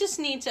 Well, you just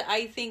need to,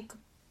 I think,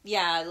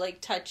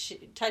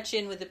 touch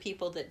in with the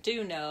people that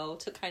do know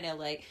to kind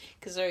of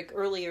because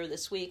earlier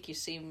this week you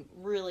seem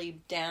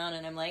really down,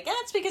 and I'm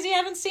that's because you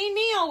haven't seen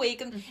me all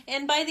week,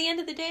 and by the end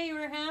of the day you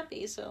were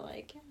happy. So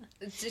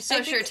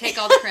so sure, take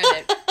all the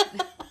credit.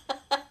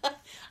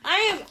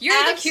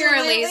 You're the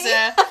cure,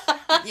 Lisa.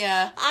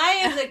 Yeah, I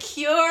am the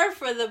cure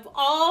for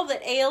all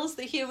that ails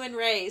the human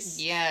race.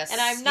 Yes,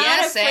 and I'm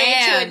not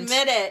afraid to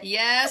admit it.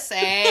 Yes,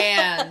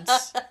 and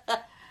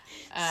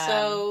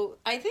so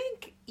I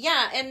think.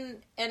 Yeah,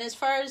 and as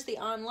far as the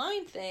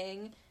online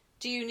thing,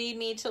 do you need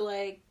me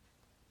to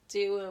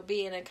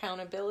be an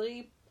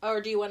accountability,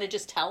 or do you want to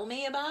just tell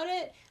me about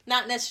it?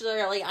 Not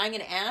necessarily I'm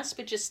going to ask,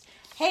 but just,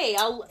 hey,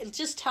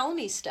 just tell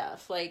me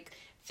stuff.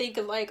 Think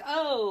of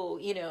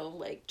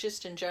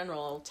just in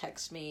general,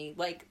 text me,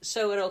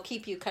 so it'll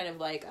keep you kind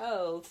of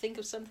think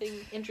of something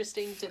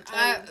interesting to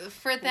tell.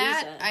 For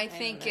that, Lisa. I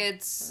think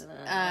it's.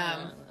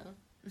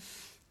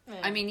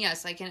 I mean,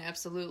 yes, I can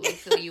absolutely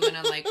fill you in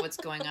on what's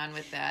going on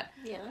with that.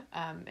 Yeah.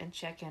 And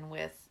check in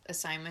with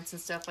assignments and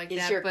stuff like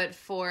that.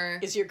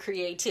 Is your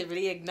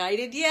creativity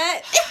ignited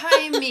yet?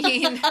 I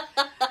mean,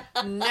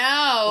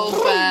 no,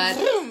 but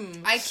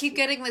I keep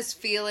getting this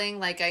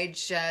feeling I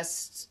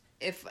just,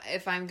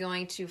 if I'm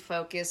going to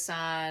focus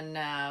on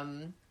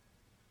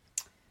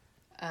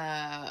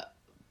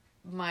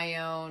my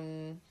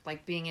own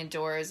being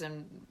indoors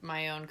and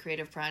my own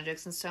creative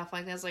projects and stuff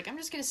like that, it's I'm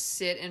just gonna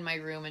sit in my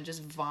room and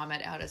just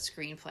vomit out a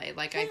screenplay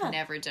I've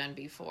never done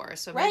before.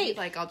 So maybe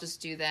I'll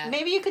just do that.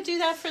 Maybe you could do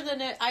that for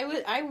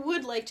I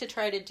would like to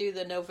try to do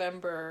the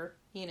November,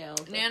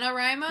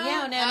 NaNoWriMo.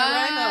 Yeah,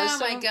 NaNoWriMo. Oh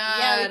my god.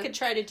 Yeah, we could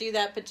try to do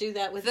that, but do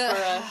that with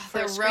for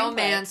the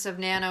romance of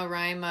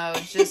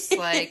NaNoWriMo. Just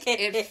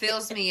it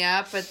fills me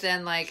up, but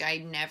then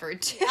I never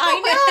do.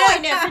 I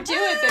never do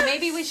it, but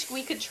maybe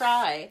we could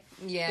try.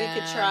 Yeah, we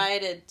could try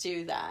to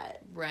do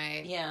that.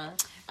 Right. Yeah,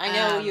 I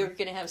know you're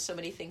going to have so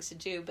many things to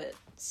do, but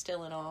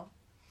still in all.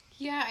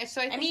 Yeah,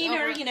 so I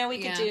think we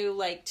could do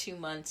 2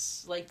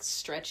 months,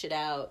 stretch it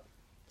out,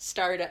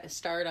 start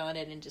on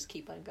it, and just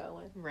keep on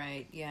going.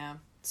 Right. Yeah.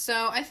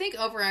 So I think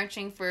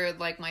overarching for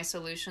my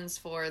solutions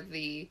for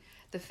the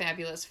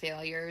fabulous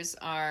failures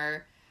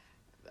are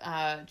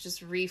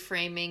just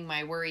reframing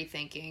my worry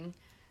thinking,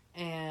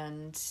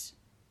 and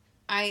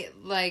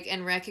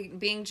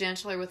being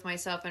gentler with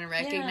myself and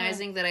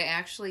recognizing that I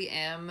actually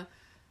am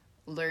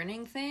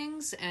learning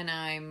things and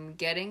I'm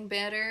getting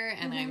better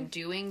and I'm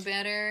doing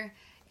better,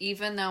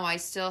 even though I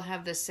still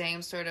have the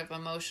same sort of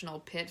emotional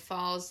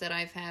pitfalls that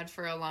I've had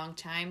for a long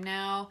time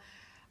now.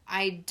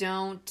 I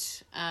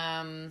don't.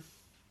 And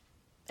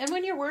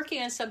when you're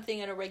working on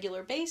something on a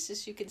regular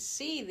basis, you can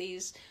see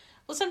these.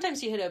 Well,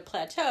 sometimes you hit a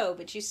plateau,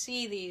 but you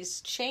see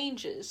these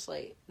changes,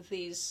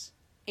 these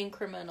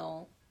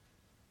incremental.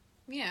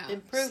 Yeah,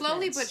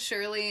 slowly but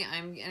surely,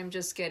 I'm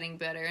just getting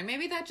better, and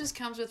maybe that just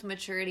comes with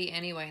maturity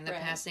anyway, in the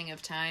passing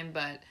of time.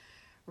 But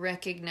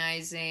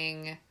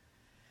recognizing,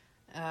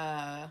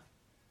 I'm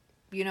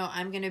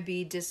going to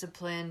be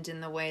disciplined in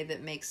the way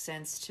that makes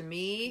sense to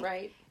me,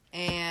 right?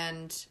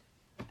 And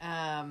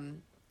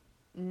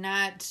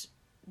not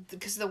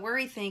because the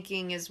worry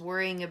thinking is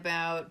worrying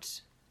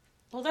about.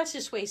 Well, that's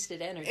just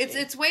wasted energy.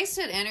 It's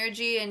wasted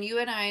energy, and you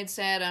and I had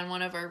said on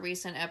one of our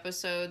recent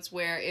episodes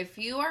where if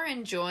you are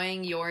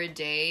enjoying your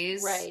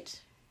days,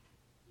 right,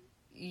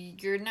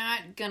 you're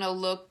not gonna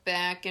look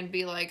back and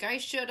be like, I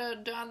should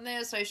have done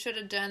this, I should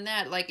have done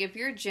that. If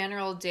your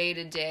general day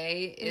to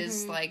day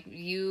is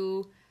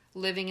you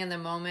living in the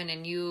moment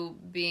and you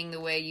being the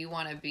way you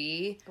want to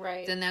be,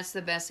 right, then that's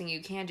the best thing you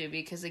can do.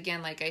 Because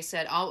again, like I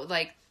said,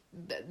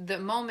 the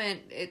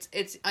moment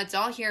it's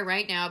all here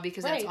right now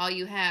because that's all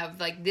you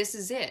have. This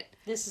is it.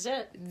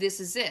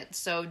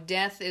 So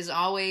death is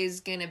always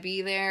gonna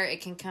be there.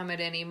 It can come at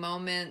any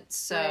moment.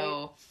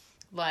 So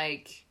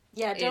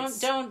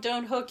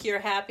don't hook your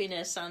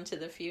happiness onto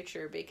the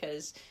future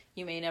because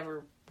you may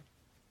never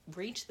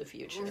reach the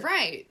future.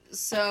 Right.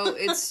 So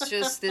it's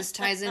just this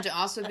ties into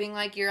also being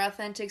your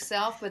authentic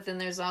self, but then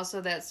there's also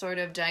that sort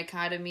of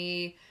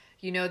dichotomy.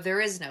 There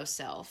is no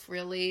self,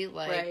 really.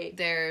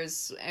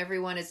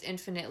 Everyone is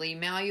infinitely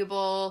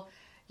malleable.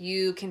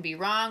 You can be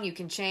wrong, you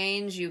can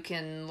change, you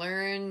can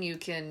learn, you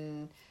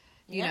can,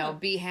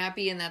 be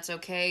happy, and that's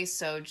okay.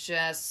 So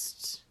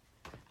just,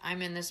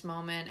 I'm in this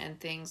moment, and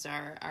things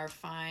are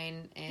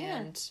fine,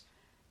 and...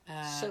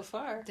 so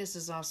far. This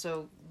is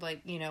also,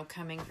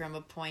 coming from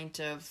a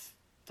point of...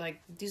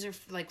 these are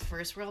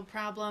first world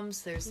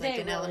problems. There's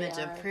an element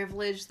of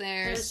privilege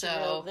there.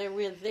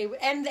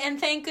 And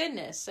thank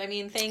goodness. I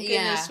mean, thank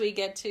goodness we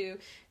get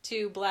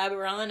to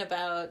blabber on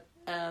about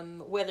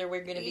whether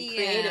we're going to be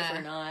creative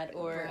or not,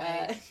 or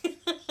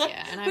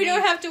and we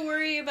don't have to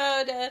worry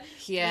about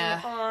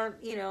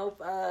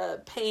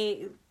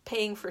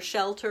paying for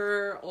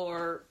shelter,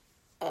 or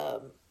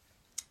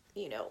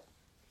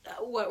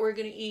what we're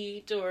going to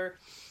eat, or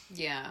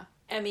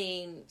I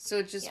mean,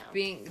 so just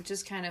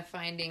kind of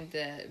finding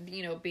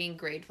being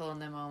grateful in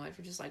the moment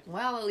for just like,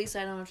 well, at least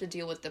I don't have to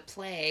deal with the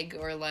plague,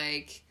 or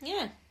like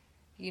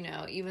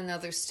even though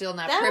there's still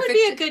not that perfect would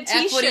be a good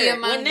T-shirt,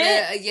 among wouldn't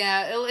it?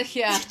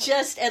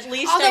 Just at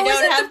least although I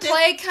don't have the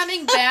plague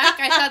coming back?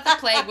 I thought the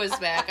plague was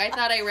back. I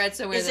thought I read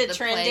somewhere that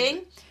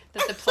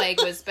the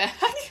plague was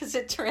back. Is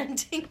it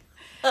trending?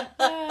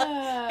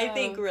 I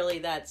think really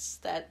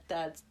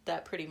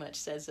that pretty much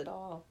says it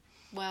all.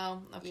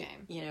 Well, okay.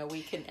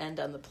 We can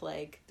end on the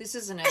plague. This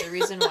is another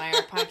reason why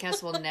our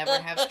podcast will never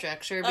have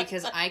structure,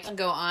 because I can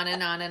go on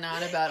and on and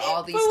on about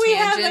all these tangents. We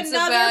have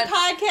another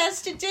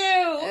podcast to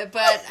do.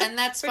 And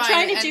that's fine. We're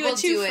trying to do a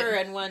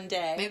twofer in one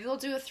day. Maybe we'll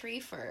do a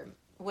threefer.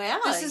 Well,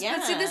 But see,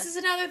 this is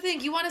another thing.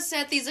 You want to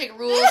set these like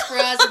rules for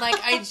us, and like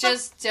I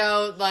just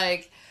don't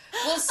like.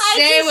 We'll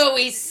say what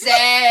we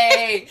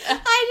say. I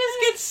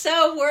just get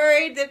so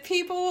worried that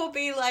people will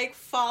be like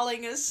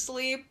falling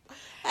asleep.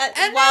 And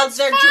that's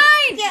fine.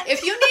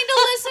 If you need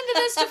to listen to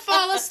this to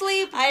fall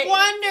asleep,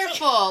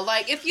 wonderful.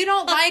 Like, if you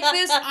don't like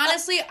this,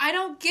 honestly, I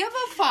don't give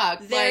a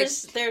fuck.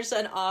 There's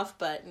an off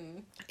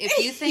button. If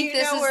you think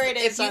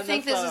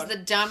this is the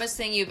dumbest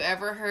thing you've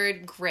ever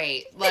heard,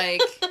 great.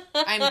 Like,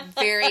 I'm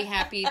very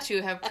happy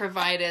to have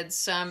provided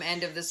some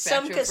end of the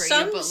spectrum for you,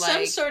 but like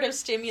some sort of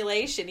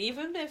stimulation,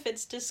 even if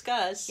it's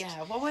discussed.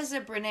 Yeah, what was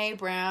it? Brene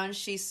Brown.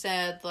 She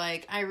said,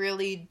 like, I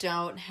really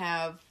don't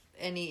have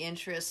any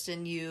interest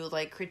in you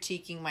like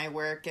critiquing my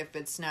work if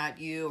it's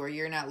not you, or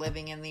you're not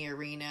living in the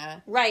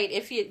arena. Right.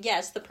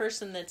 The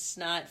person that's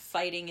not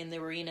fighting in the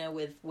arena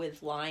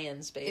with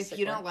lions, basically. If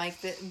you don't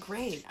like that,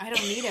 great. I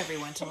don't need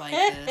everyone to like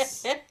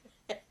this.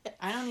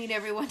 I don't need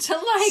everyone to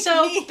like me.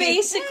 So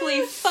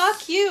basically,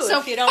 fuck you. So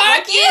if you don't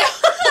like you.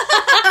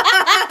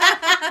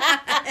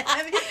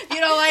 If you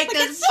don't like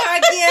this,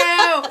 fuck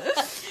you.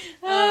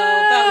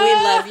 Oh, but we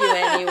love you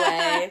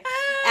anyway.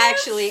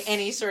 Actually,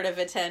 any sort of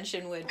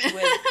attention would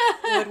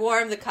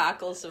warm the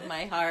cockles of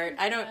my heart.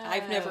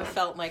 I've never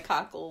felt my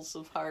cockles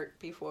of heart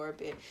before,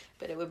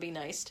 but it would be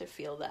nice to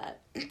feel that.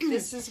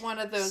 This is one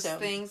of those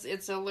things.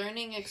 It's a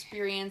learning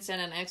experience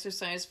and an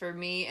exercise for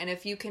me. And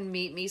if you can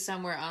meet me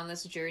somewhere on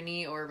this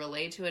journey or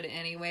relate to it in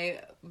any way,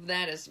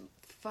 that is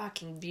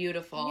fucking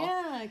beautiful.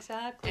 Yeah,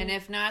 exactly. And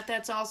if not,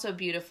 that's also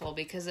beautiful,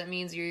 because it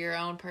means you're your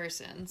own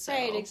person. So.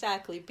 Right,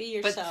 exactly. Be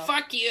yourself. But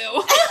fuck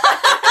you.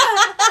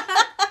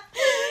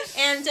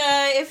 And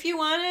if you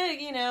want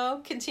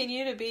to,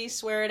 continue to be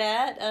sweared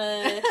at,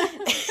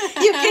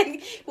 you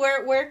can.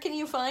 Where can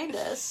you find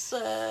us?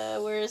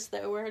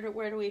 Where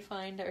do we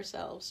find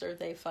ourselves, or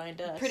they find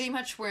us? Pretty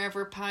much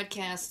wherever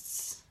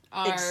podcasts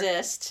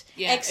exist.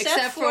 Yeah,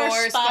 except for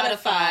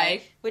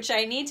Spotify, which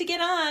I need to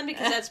get on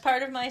because that's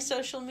part of my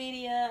social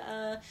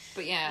media.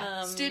 But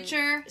yeah,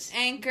 Stitcher,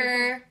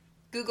 Anchor,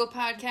 Google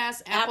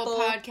Podcasts, Apple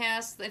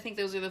Podcasts. I think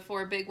those are the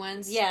 4 big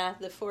ones. Yeah,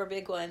 the 4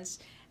 big ones.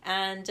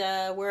 And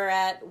we're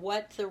at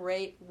What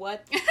Therapist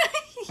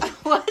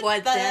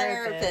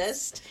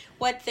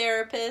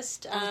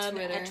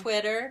on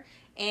Twitter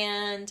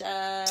and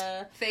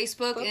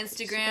Facebook,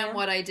 Instagram.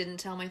 What I Didn't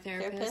Tell My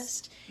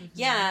Therapist. Mm-hmm.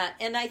 Yeah,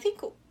 and I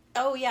think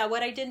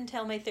What I Didn't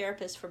Tell My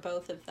Therapist for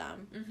both of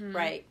them. Mm-hmm.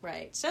 Right.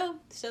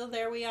 So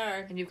there we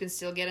are. And you can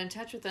still get in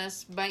touch with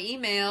us by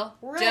email.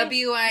 Right.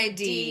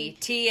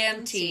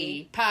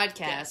 WIDTMT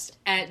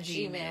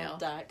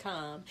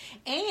podcast@gmail.com.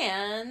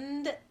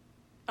 And...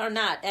 Or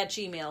not at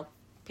Gmail,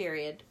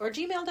 period. Or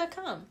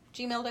gmail.com.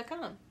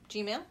 Gmail.com.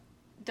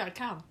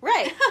 Gmail.com.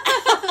 Right.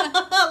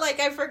 Like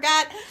I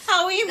forgot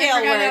how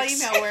email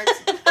works.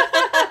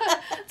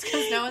 It's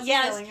because no one's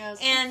telling us.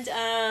 And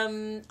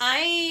I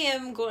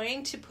am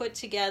going to put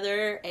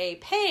together a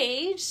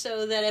page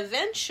so that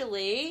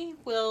eventually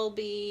we'll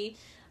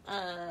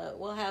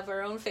have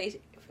our own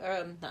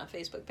not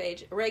Facebook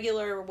page, a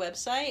regular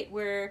website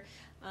where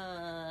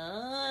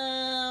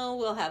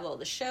we'll have all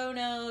the show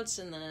notes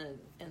and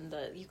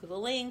the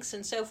links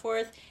and so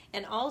forth,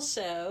 and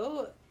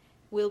also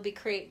we'll be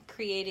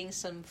creating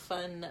some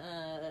fun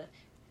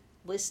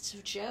lists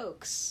of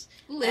jokes.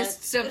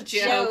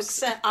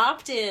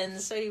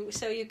 Opt-ins, so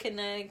you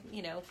can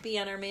be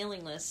on our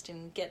mailing list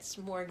and get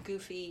some more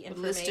goofy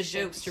information. A list of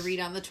jokes to read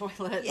on the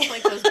toilet. It's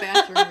like those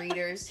bathroom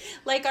readers.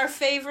 Like our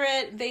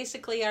favorite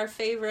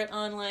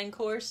online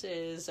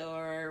courses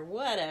or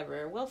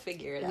whatever. We'll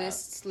figure it out.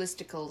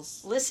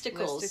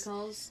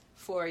 Listicles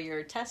for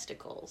your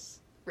testicles.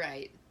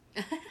 Right.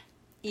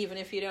 Even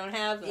if you don't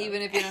have them.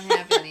 Even if you don't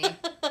have any.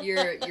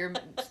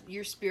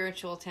 Your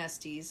spiritual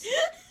testes.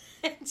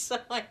 And so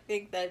I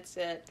think that's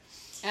it.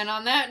 And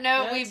on that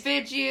note, we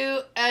bid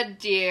you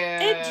adieu.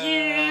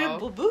 Adieu.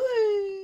 Bye-bye.